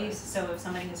that space. So if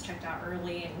somebody has checked out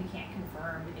early and we can't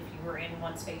confirm if you were in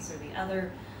one space or the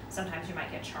other, sometimes you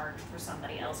might get charged for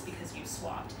somebody else because you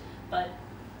swapped. But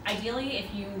ideally,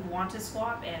 if you want to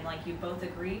swap and like you both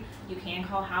agree, you can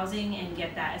call housing and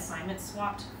get that assignment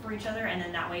swapped for each other, and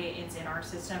then that way it's in our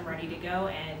system ready to go,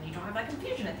 and you don't have that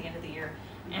confusion at the end of the year,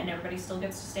 and everybody still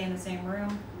gets to stay in the same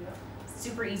room. Yep.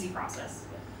 Super easy process.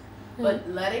 But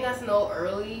letting us know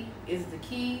early is the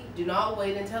key. Do not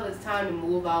wait until it's time to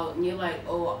move out and you're like,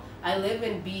 oh, I live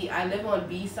on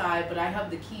B side, but I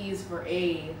have the keys for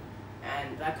A,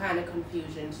 and that kind of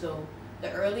confusion. So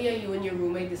the earlier you and your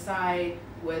roommate decide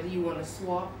whether you want to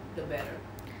swap, the better.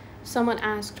 Someone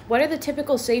asked, what are the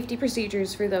typical safety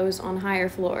procedures for those on higher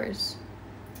floors?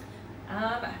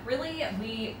 Really,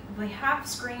 we have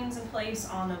screens in place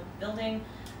on the building,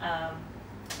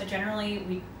 but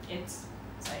generally it's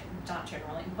like, not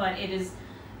generally, but it is,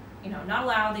 not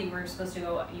allowed that you were supposed to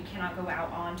go, you cannot go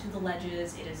out onto the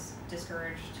ledges. It is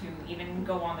discouraged to even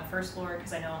go on the first floor,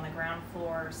 because I know on the ground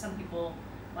floor, some people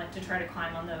like to try to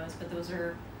climb on those, but those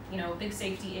are, big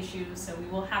safety issues. So we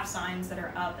will have signs that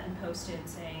are up and posted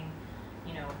saying,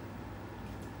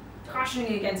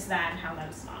 cautioning against that and how that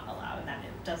is not allowed, and that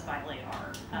it does violate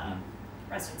our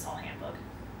residence hall handbook.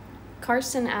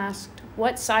 Carson asked,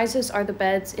 what sizes are the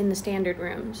beds in the standard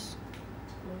rooms?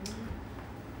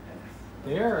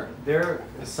 They're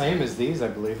the same as these, I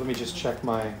believe. Let me just check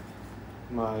my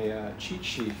cheat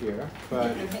sheet here.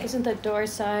 But Isn't the door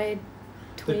side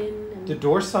twin? the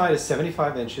door side is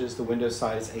 75 inches. The window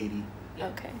side is 80.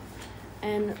 Okay.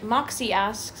 And Moxie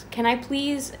asks, can I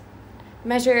please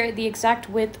measure the exact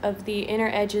width of the inner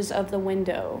edges of the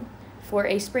window for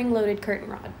a spring-loaded curtain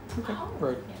rod? Okay.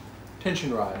 Or a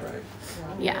tension rod, right?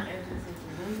 Yeah.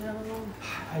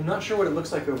 I'm not sure what it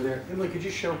looks like over there. Emily, could you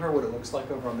show her what it looks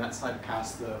like over on that side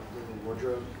past the little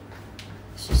wardrobe?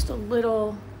 It's just a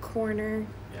little corner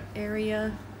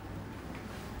area.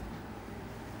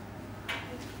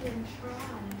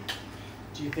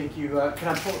 Do you think do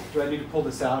I need to pull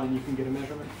this out and you can get a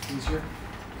measurement easier?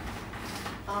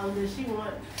 Does she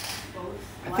want both?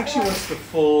 I think she wants the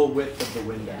full width of the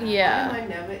window. Yeah. Why am I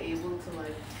never able to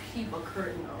like keep a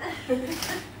curtain on?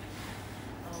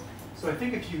 So I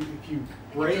think if you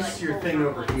brace your thing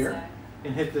over here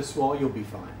and hit this wall, you'll be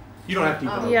fine. You don't have to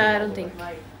even open Yeah, it I don't all the think. way.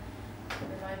 Like,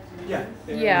 Yeah.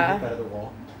 Yeah. Hit that other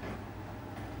wall.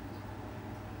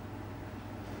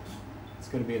 It's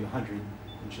going to be in the 100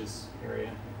 inches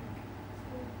area.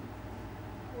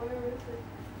 Where is it?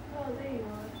 Oh, there you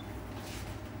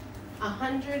are.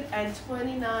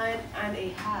 129 and a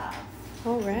half.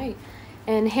 All right.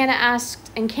 And Hannah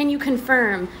asked, and can you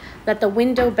confirm that the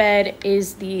window bed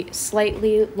is the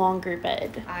slightly longer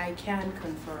bed? I can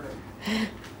confirm.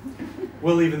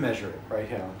 We'll even measure it right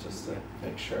here, just to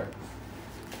make sure.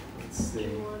 Let's Do see.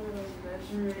 you want to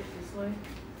measure it this way?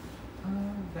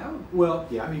 Well,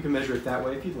 yeah, you can measure it that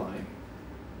way if you'd like.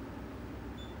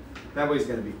 That way is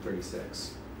going to be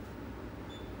 36.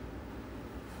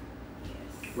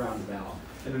 Yes. Roundabout.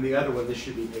 And then the other one, this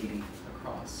should be 80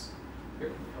 across. Here,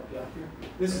 let me help you out here.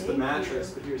 This is the mattress,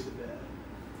 but here's the bed.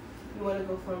 You want to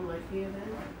go from like here then?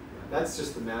 That's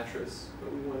just the mattress,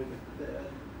 but we wanted the bed.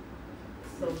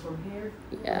 So from here?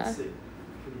 Yeah. Let's see.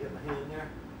 Can you get my hand there?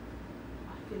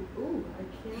 I can, ooh, I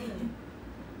can.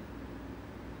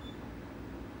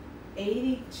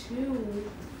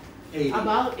 82. 80.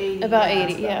 About 80. About yeah.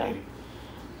 80, yeah.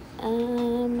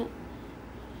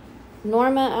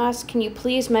 Norma asked, can you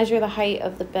please measure the height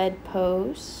of the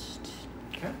bedpost?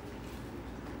 Okay.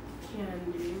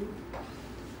 Can do.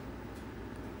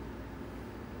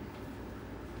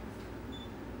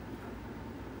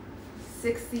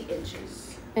 $60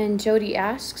 inches. And Jody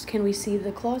asks, can we see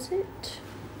the closet?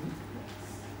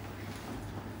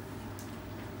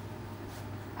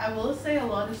 I will say a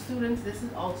lot of students, this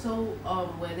is also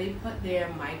where they put their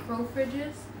micro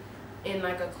fridges in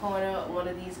like a corner, one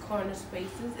of these corner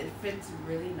spaces. It fits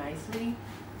really nicely.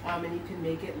 And you can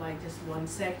make it like just one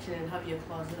section and have your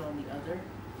closet on the other.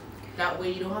 That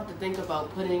way you don't have to think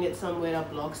about putting it somewhere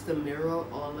that blocks the mirror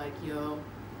or like your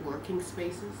working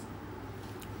spaces.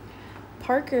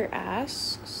 Parker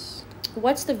asks,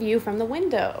 what's the view from the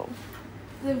window?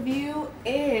 The view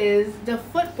is the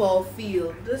football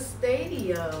field, the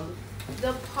stadium,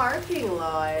 the parking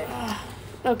lot.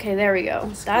 Okay, there we go.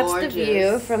 It's That's gorgeous. the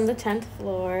view from the 10th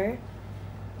floor.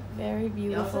 Very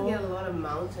You also beautiful. get a lot of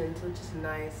mountains, which is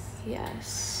nice.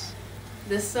 Yes.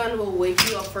 The sun will wake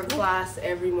you up for class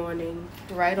every morning,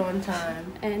 right on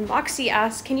time. And Moxie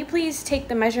asks, can you please take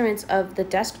the measurements of the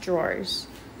desk drawers?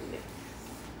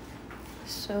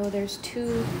 So there's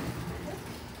two.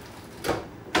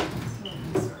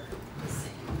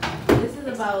 This is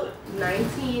about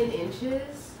 19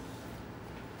 inches.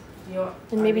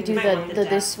 And maybe do the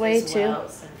this way too.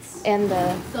 And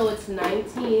the So it's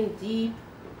 19 deep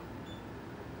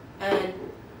and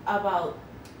about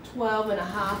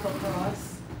 12.5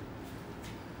 across.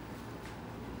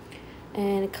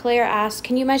 And Claire asks,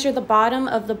 can you measure the bottom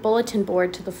of the bulletin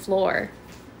board to the floor?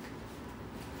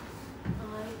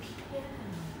 I can.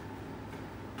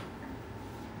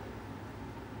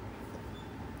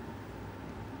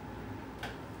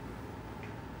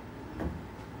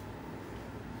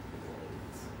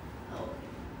 Oh.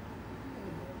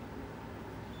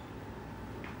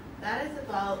 That is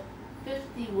about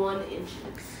 51 inches.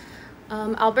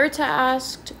 Alberta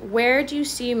asked, where do you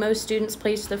see most students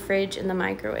place the fridge and the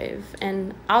microwave?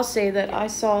 And I'll say that I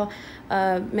saw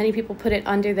many people put it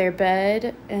under their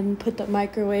bed and put the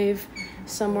microwave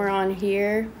somewhere on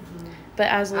here. But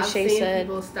as I've Lachey seen said,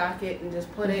 people stock it and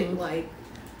just put it like,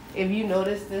 if you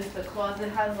notice this, the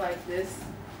closet has like this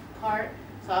part.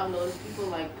 So I've noticed people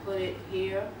like put it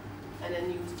here and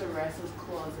then use the rest as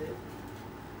closet.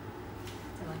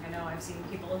 And like I know I've seen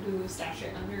people who stash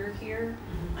it under here,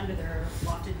 under their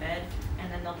lofted bed,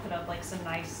 and then they'll put up like some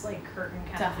nice like curtain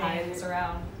kind To of hide things it.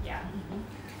 around. Yeah.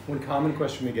 One common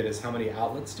question we get is how many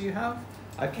outlets do you have?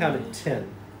 I've counted 10,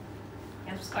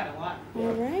 Yeah, it's quite a lot.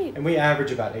 all right. and we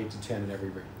average about 8 to 10 in every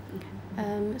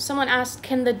room. Someone asked,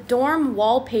 can the dorm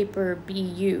wallpaper be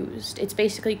used? It's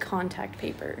basically contact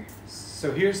paper.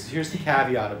 So here's the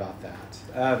caveat about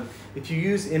that. If you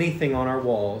use anything on our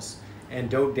walls and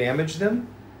don't damage them,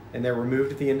 and they're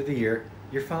removed at the end of the year,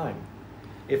 you're fine.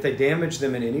 If they damage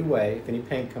them in any way, if any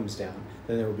paint comes down,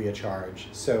 then there will be a charge.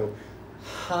 So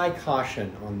high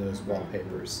caution on those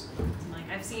wallpapers. Like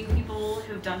I've seen people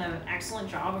who've done an excellent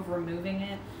job of removing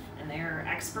it, and they're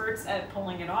experts at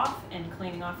pulling it off and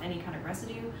cleaning off any kind of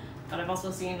residue. But I've also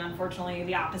seen, unfortunately,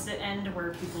 the opposite end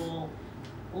where people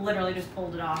literally just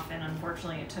pulled it off, and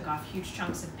unfortunately it took off huge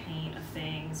chunks of paint of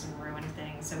things and ruined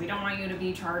things. So we don't want you to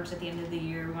be charged at the end of the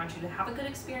year. We want you to have a good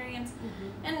experience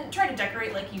and try to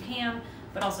decorate like you can,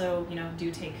 but also, you know,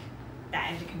 do take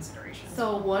that into consideration.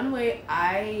 So one way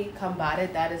I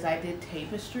combated that is I did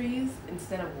tapestries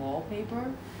instead of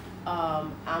wallpaper.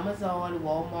 Amazon,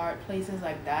 Walmart, places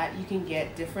like that, you can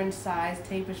get different size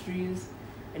tapestries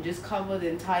and just cover the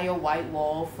entire white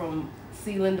wall from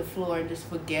ceiling to floor and just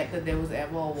forget that there was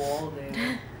ever a wall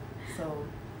there. So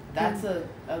that's a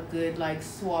good like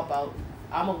swap out.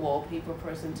 I'm a wallpaper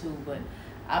person too, but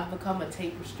I've become a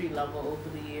tapestry lover over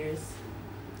the years.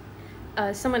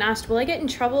 Someone asked, will I get in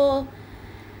trouble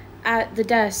at the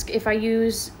desk if I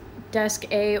use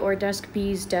desk A or desk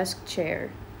B's desk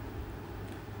chair?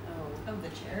 Oh. Of the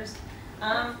chairs.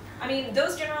 I mean,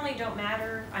 those generally don't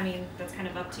matter. I mean, that's kind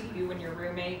of up to you and your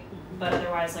roommate, but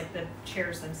otherwise, like the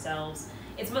chairs themselves,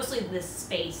 it's mostly the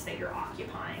space that you're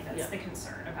occupying that's the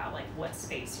concern about, like what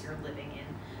space you're living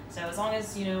in. So as long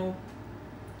as, you know,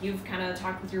 you've kind of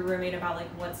talked with your roommate about like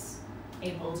what's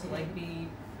able to like be,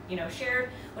 you know, shared,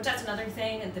 which that's another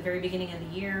thing at the very beginning of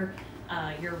the year,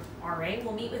 your RA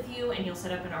will meet with you and you'll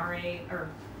set up an RA, or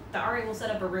the RA will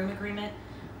set up a room agreement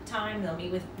time. They'll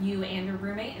meet with you and your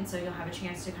roommate, and so you'll have a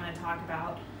chance to kind of talk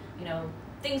about, you know,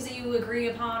 things that you agree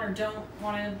upon or don't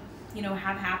want to, you know,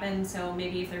 have happen. So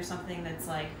maybe if there's something that's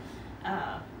like,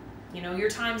 you know, your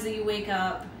times that you wake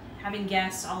up, having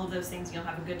guests, all of those things you'll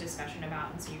have a good discussion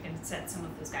about, and so you can set some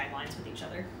of those guidelines with each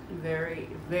other. Very,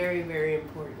 very, very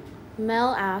important.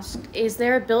 Mel asked, is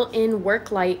there a built-in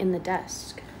work light in the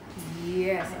desk?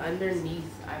 Yes,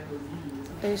 underneath, I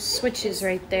believe. There's switches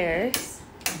right there.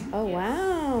 Oh,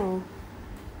 wow.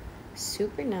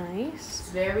 Super nice. It's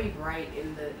very bright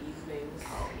in the evenings.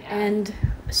 Oh, yeah. And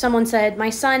someone said, my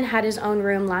son had his own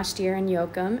room last year in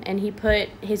Yocum, and he put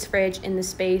his fridge in the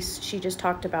space she just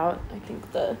talked about, I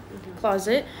think the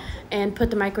closet, and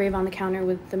put the microwave on the counter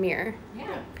with the mirror.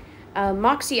 Yeah.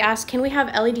 Moxie asked, can we have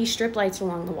LED strip lights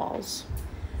along the walls?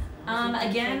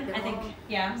 Again, I think,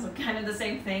 yeah, so kind of the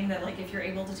same thing, that like if you're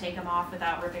able to take them off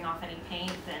without ripping off any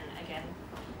paint, then again,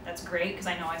 that's great, because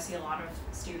I know I see a lot of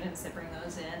students that bring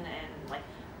those in, and like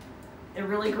they're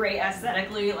really great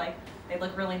aesthetically, like they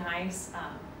look really nice,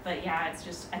 but yeah, it's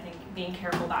just, I think, being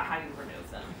careful about how you remove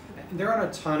them. There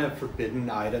aren't a ton of forbidden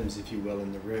items, if you will,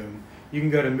 in the room. You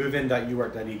can go to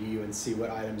movein.uark.edu and see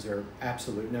what items are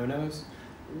absolute no-nos.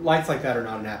 Lights like that are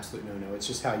not an absolute no-no, it's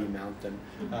just how you mount them.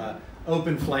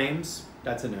 Open flames,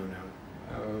 that's a no-no.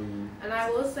 And I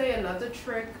will say another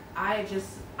trick, I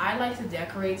like to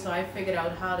decorate, so I figured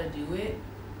out how to do it.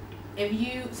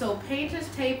 So painter's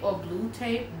tape or blue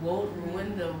tape won't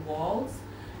ruin the walls.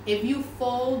 If you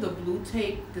fold the blue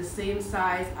tape the same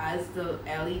size as the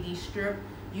LED strip,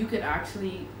 you could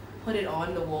actually put it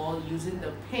on the wall using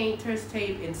the painter's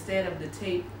tape instead of the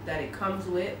tape that it comes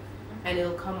with, and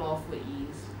it'll come off with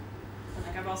ease. And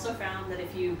like I've also found that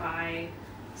if you buy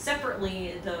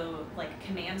Separately, the like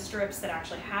command strips that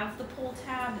actually have the pull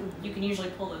tab, you can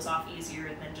usually pull those off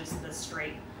easier than just the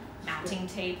straight mounting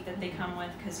tape that they come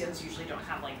with, because those usually don't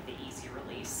have like the easy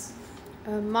release.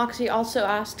 Moxie also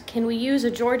asked, can we use a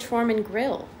George Foreman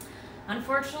grill?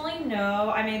 Unfortunately,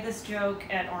 no. I made this joke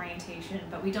at orientation,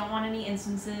 but we don't want any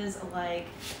instances like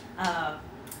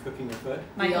Cooking your foot?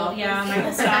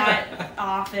 Michael Scott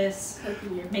office,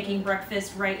 Cooking your making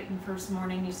breakfast right in the first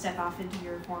morning. You step off into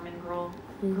your Foreman grill.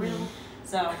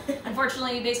 So,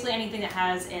 unfortunately, basically anything that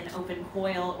has an open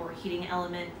coil or heating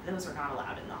element, those are not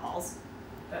allowed in the halls.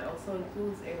 That also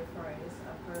includes air fryers.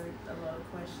 I've heard a lot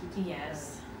of questions.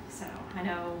 Yes. So, I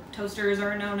know toasters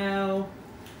are a no-no.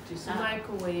 Just a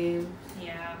microwave.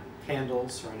 Yeah.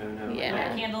 Candles are a no-no.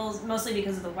 Yeah. Candles, mostly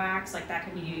because of the wax. Like, that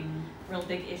could be a real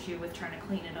big issue with trying to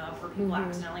clean it up, or people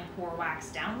accidentally pour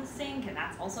wax down the sink, and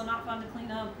that's also not fun to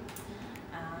clean up.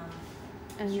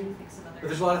 But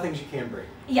there's a lot of things you can bring.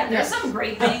 Yeah, there's some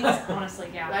great things,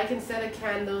 honestly, yeah. Like instead of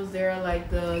candles, there are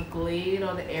like the Glade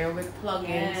or the Airwick plugins.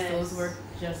 Yes. Those work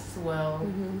just as well.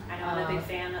 I know I'm a big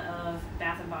fan of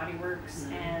Bath and Body Works,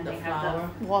 and The they flower.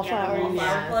 have the Wallflower.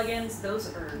 wallflower plugins.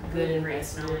 Those are good and great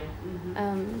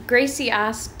smelling. Gracie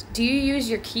asked, do you use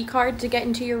your key card to get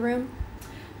into your room?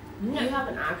 You have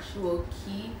an actual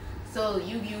key, so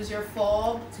you use your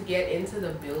fob to get into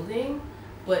the building,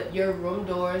 but your room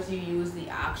doors, you use the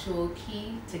actual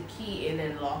key to key in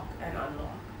and lock and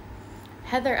unlock.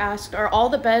 Heather asked, are all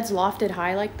the beds lofted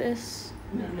high like this?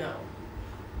 No.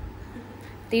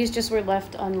 These just were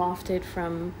left unlofted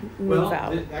from move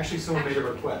out. Actually, someone made a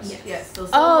request. Yes.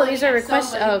 So these are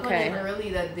requests. somebody Okay. put in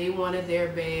early that they wanted their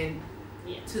bed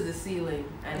to the ceiling,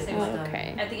 and it was done.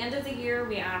 Okay. At the end of the year,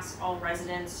 we asked all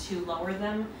residents to lower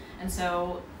them, and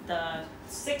so the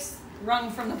 6th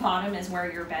rung from the bottom is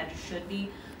where your bed should be.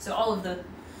 So all of the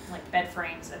like bed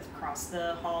frames across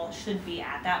the hall should be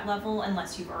at that level,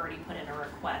 unless you've already put in a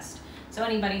request. So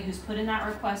anybody who's put in that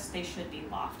request, they should be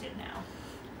lofted now.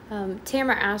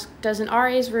 Tamara asked, does an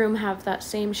RA's room have that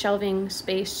same shelving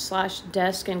space /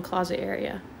 desk and closet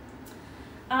area?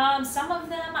 Some of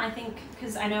them, I think,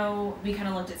 because I know we kind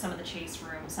of looked at some of the Chase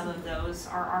rooms. Some of those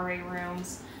are RA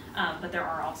rooms, but there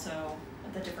are also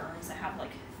the different rooms that have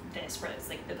like this, where it's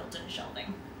like the built-in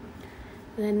shelving.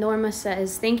 And then Norma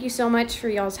says, thank you so much for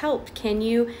y'all's help. Can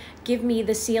you give me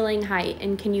the ceiling height,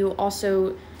 and can you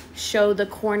also show the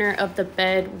corner of the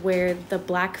bed where the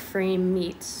black frame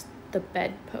meets the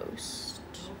bedpost?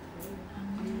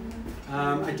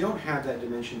 I don't have that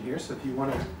dimension here, so if you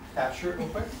want to capture it real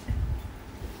quick.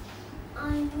 I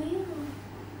will.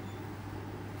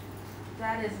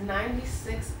 That is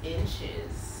 96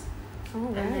 inches. All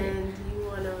And right. then do you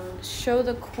want to... Show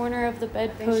the corner of the I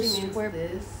think she bedpost means where...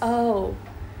 this. Oh,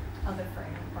 Other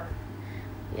frame part.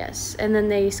 yes. And then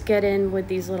they get in with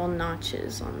these little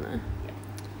notches on the...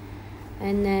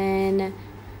 And then...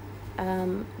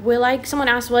 someone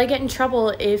asked, will I get in trouble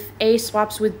if A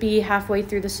swaps with B halfway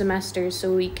through the semester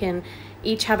so we can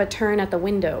each have a turn at the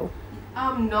window?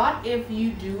 Not if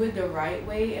you do it the right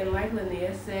way, and like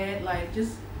Linnea said, like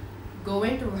just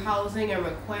going through housing and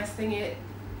requesting it,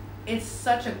 it's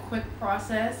such a quick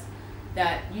process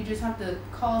that you just have to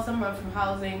call someone from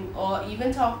housing or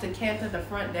even talk to Kent at the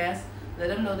front desk, let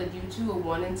them know that you two are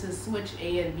wanting to switch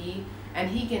A and B, and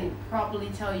he can properly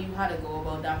tell you how to go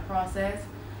about that process.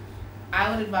 I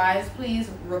would advise,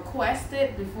 please request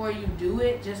it before you do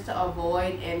it, just to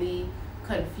avoid any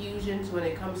confusions when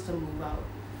it comes to move out.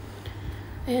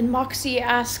 And Moxie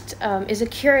asked, is a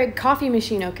Keurig coffee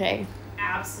machine okay?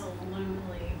 Absolutely.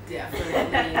 Definitely.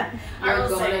 I You're will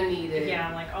gonna say, need it.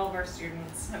 Yeah, like all of our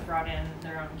students have brought in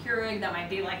their own Keurig. That might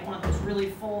be like one of those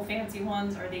really full fancy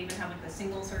ones, or they even have like the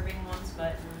single serving ones,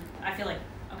 but I feel like,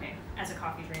 okay, as a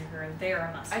coffee drinker, they're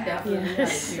a must I have. definitely had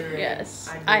a Keurig. Yes.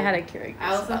 did. I had a Keurig.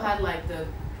 I also had like the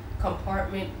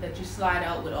compartment that you slide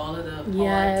out with all of the pods.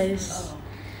 Yes. Oh,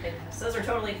 goodness. Those are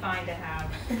totally fine to have.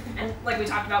 And like we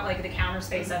talked about, like the counter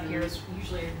space up here is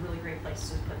usually a really great place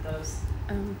to put those.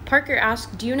 Parker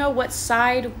asked, do you know what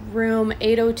side room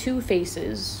 802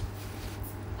 faces?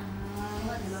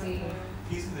 Let's see.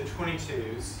 These are the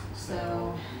 22s,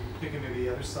 so picking maybe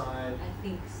the other side. I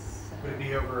think so. Would it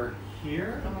be over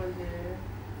here? Over there.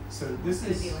 So this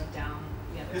Could is be like down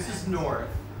the other this is end. north.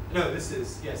 No, this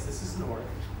is north.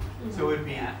 So it would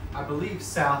be, Yeah. I believe,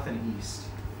 south and east.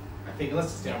 I think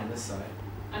unless it's down on this side.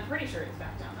 I'm pretty sure it's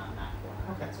back down on that corner.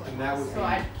 Okay, That's what and it that was. would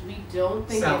So we don't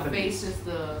think South it and faces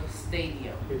the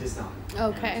stadium. It does not.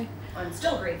 Okay.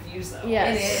 Still great views though.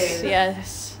 Yes. It is.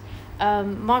 Yes.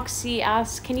 Moxie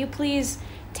asks, can you please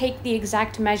take the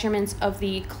exact measurements of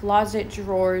the closet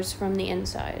drawers from the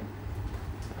inside?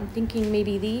 I'm thinking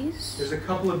maybe these. There's a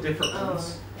couple of different Oh,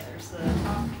 ones. The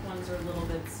top ones are a little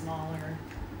bit smaller.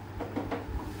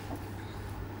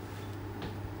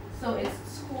 So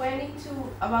it's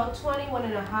about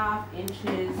 21.5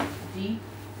 inches deep,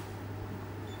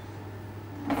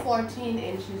 14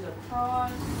 inches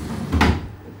across.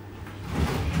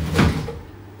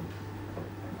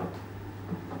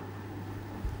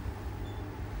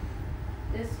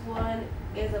 This one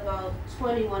is about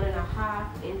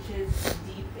 21.5 inches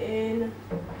deep in.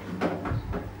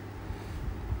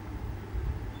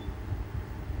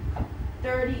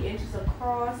 30 inches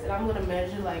across, and I'm gonna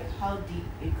measure like how deep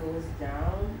it goes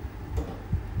down.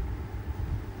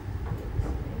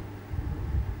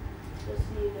 Just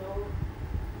so you know.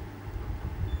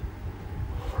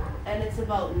 And it's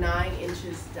about 9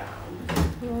 inches down.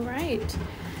 All right.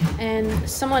 And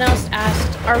someone else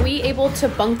asked, are we able to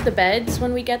bunk the beds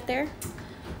when we get there?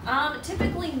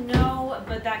 Typically no,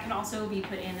 but that can also be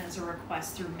put in as a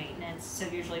request through maintenance. So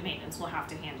usually maintenance will have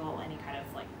to handle any kind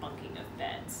of like bunking of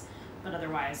beds. But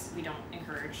otherwise, we don't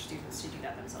encourage students to do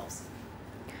that themselves.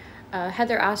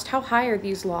 Heather asked, how high are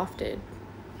these lofted?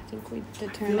 I think we I feel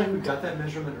like we determined. got that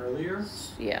measurement earlier.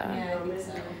 Yeah. I think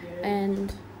so.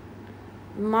 And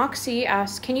Moxie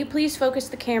asked, can you please focus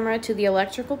the camera to the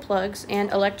electrical plugs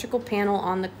and electrical panel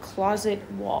on the closet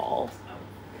wall?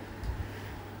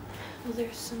 Well,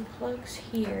 there's some plugs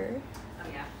here, Oh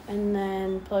yeah. and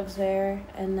then plugs there,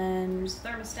 and then There's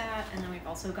thermostat, and then we've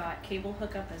also got cable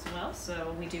hookup as well.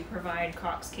 So we do provide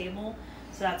Cox cable.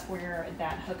 So that's where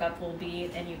that hookup will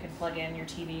be, and you can plug in your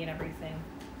TV and everything.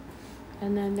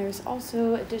 and then there's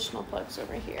also additional plugs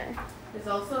over here. There's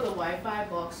also the Wi-Fi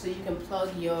box, so you can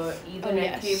plug your Ethernet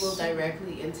yes. cable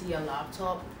directly into your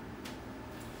laptop.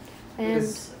 It And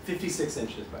is 56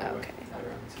 inches, by the way. Okay. Right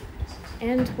around 56.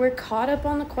 and we're caught up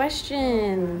on the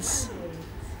questions.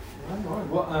 All right.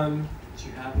 Well, do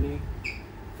you have any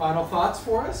final thoughts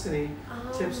for us? Any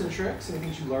tips and tricks?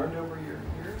 Anything you learned over your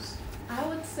years? I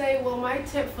would say, well, my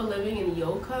tip for living in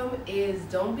Yocum is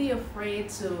don't be afraid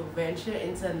to venture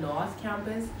into North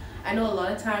Campus. I know a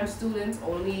lot of times students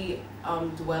only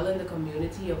dwell in the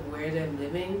community of where they're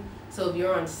living. So if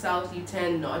you're on South, you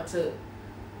tend not to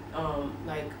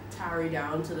like tarry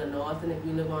down to the north, and if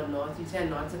you live on North, you tend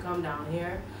not to come down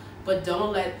here. But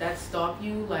don't let that stop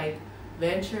you. Like,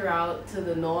 venture out to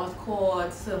the North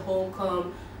Courts, to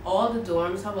Holcomb. All the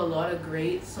dorms have a lot of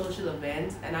great social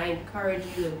events, and I encourage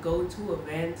you to go to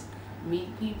events,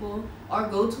 meet people, or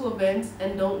go to events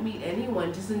and don't meet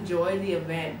anyone. Just enjoy the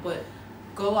event, but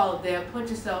go out there, put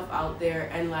yourself out there,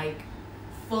 and like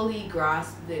fully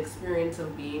grasp the experience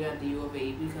of being at the U of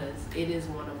A, because it is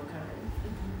one of a kind.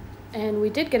 And we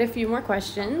did get a few more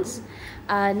questions.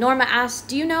 Norma asked,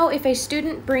 do you know if a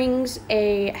student brings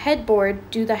a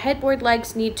headboard, do the headboard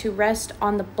legs need to rest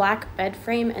on the black bed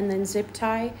frame and then zip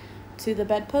tie to the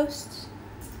bedposts?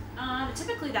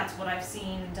 Typically that's what I've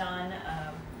seen done.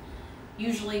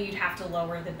 Usually you'd have to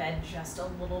lower the bed just a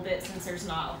little bit since there's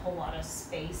not a whole lot of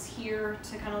space here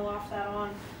to kind of loft that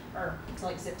on or to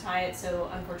like zip tie it. So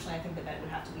unfortunately I think the bed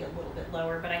would have to be a little bit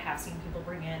lower, but I have seen people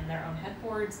bring in their own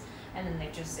headboards and then they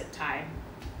just zip tie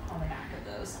on the back of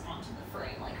those onto the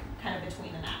frame, like kind of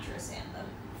between the mattress and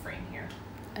the frame here.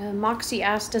 Moxie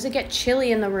asked, does it get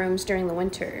chilly in the rooms during the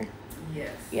winter?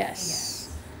 Yes.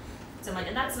 Yes. So like,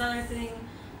 and that's another thing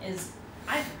is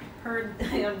I've heard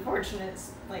the unfortunate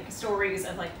like stories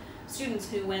of like students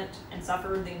who went and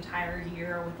suffered the entire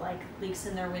year with like leaks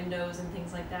in their windows and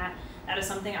things like that. That is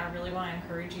something I really want to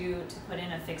encourage you to put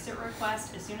in a fix-it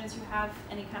request. As soon as you have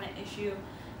any kind of issue,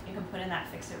 you can put in that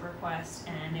fix-it request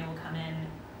and they will come in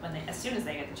as soon as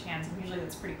they get the chance, and usually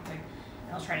that's pretty quick,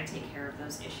 and they'll try to take care of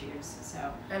those issues.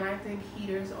 So. And I think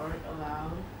heaters aren't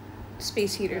allowed.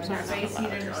 Space heaters aren't Space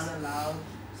allowed. heaters aren't allowed.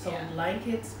 So Yeah.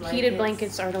 blankets. Heated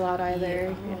blankets aren't allowed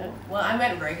either. Yeah. Well, I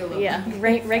meant regular. Yeah,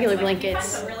 blankets. regular You find blankets.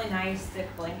 some really nice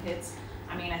thick blankets.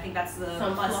 I mean, I think that's the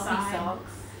Some plus fluffy side.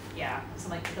 socks. Yeah, so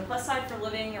like the plus side for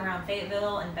living around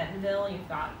Fayetteville and Bentonville, you've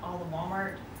got all the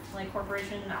Walmart like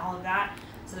corporation and all of that.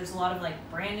 So there's a lot of like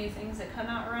brand new things that come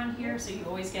out around here. So you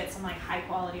always get some like high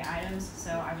quality items.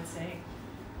 So I would say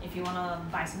if you want to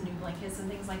buy some new blankets and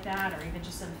things like that, or even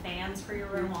just some fans for your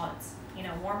room while it's,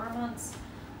 warmer months,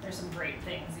 there's some great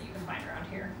things that you can find around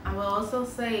here. I will also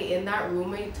say in that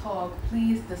roommate talk,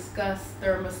 please discuss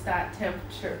thermostat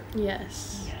temperature.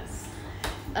 Yes. Yes.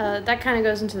 That kind of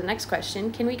goes into the next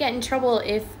question. Can we get in trouble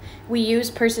if we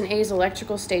use person A's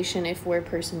electrical station if we're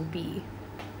person B?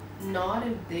 Not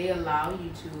if they allow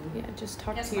you to. Yeah, just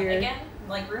talk Yes, to like your... again,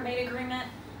 like roommate agreement,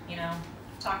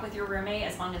 talk with your roommate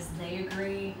as long as they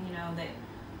agree, that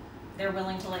they're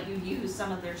willing to let you use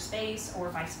some of their space or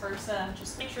vice versa.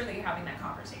 Just make sure that you're having that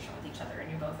conversation with each other and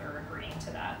you both are agreeing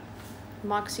to that.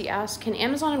 Moxie asks, can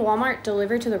Amazon and Walmart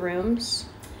deliver to the rooms?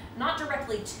 Not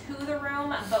directly to the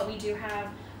room, but we do have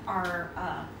our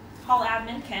hall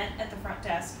admin, Kent, at the front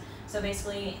desk. So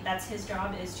basically, that's his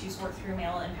job, is to sort through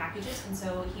mail and packages, and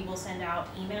so he will send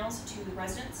out emails to the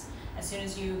residents as soon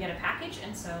as you get a package,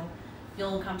 and so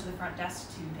you'll come to the front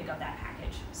desk to pick up that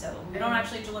package. So we don't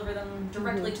actually deliver them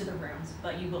directly to the rooms,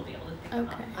 but you will be able to pick them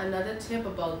up. Another tip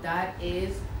about that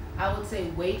is, I would say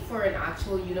wait for an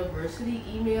actual university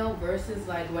email versus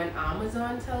like when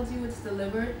Amazon tells you it's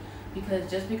delivered, because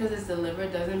just because it's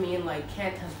delivered doesn't mean like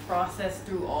Kent has processed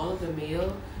through all of the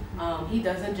mail. He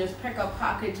doesn't just pick up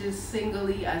packages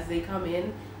singly as they come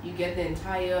in. You get the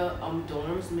entire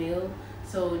dorm's mail.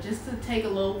 So just to take a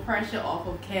little pressure off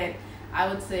of Kent, I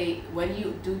would say when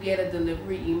you do get a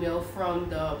delivery email from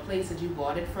the place that you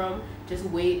bought it from, just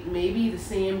wait maybe the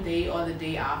same day or the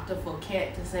day after for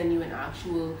Kent to send you an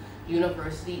actual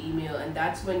university email, and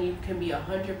that's when you can be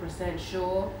 100%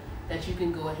 sure that you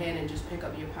can go ahead and just pick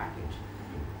up your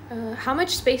package. How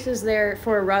much space is there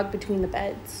for a rug between the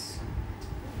beds?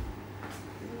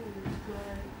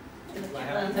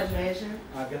 The measure.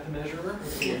 I've got the measurer.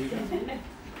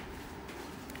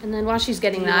 And then while she's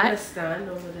getting Do you want that, a stand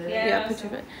over there? Yeah. picture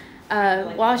of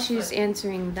it. While she's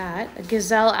answering that,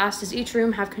 Gazelle asked, does each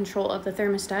room have control of the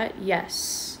thermostat?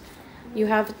 Yes. You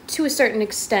have, to a certain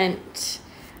extent,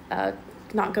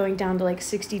 not going down to like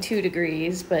 62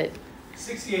 degrees, but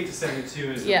 68 to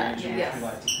 72 is the Yeah. range in which Yes. we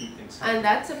like to keep things. And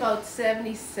that's about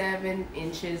 77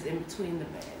 inches in between the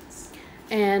beds.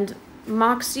 and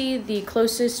Moxie, the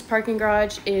closest parking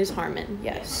garage is Harmon.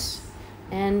 Yes.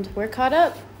 And we're caught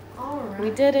up. All right.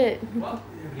 We did it. Well,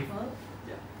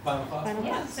 final thoughts? Final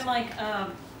Yeah, thoughts? so like,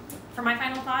 for my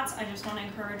final thoughts, I just want to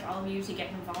encourage all of you to get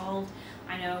involved.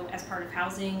 I know as part of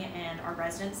housing and our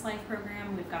residence life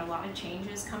program, we've got a lot of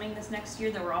changes coming this next year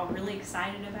that we're all really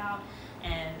excited about,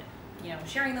 and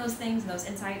sharing those things and those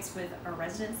insights with our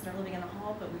residents that are living in the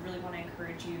hall. But we really want to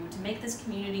encourage you to make this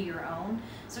community your own.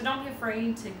 So don't be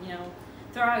afraid to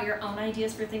throw out your own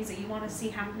ideas for things that you want to see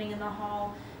happening in the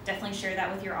hall. Definitely share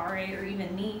that with your RA or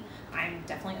even me. I'm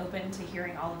definitely open to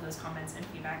hearing all of those comments and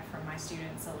feedback from my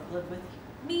students that live with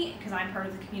me, because I'm part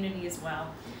of the community as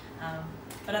well.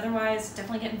 But otherwise,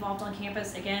 definitely get involved on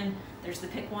campus. Again, there's the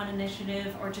Pick One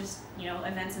initiative, or just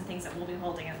events and things that we'll be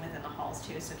holding within the halls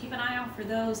too. So keep an eye out for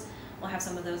those. We'll have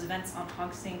some of those events on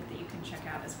HogSync that you can check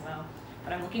out as well.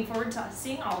 But I'm looking forward to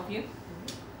seeing all of you.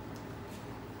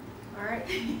 All right.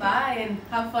 Bye, and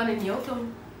have fun in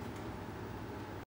Yocum.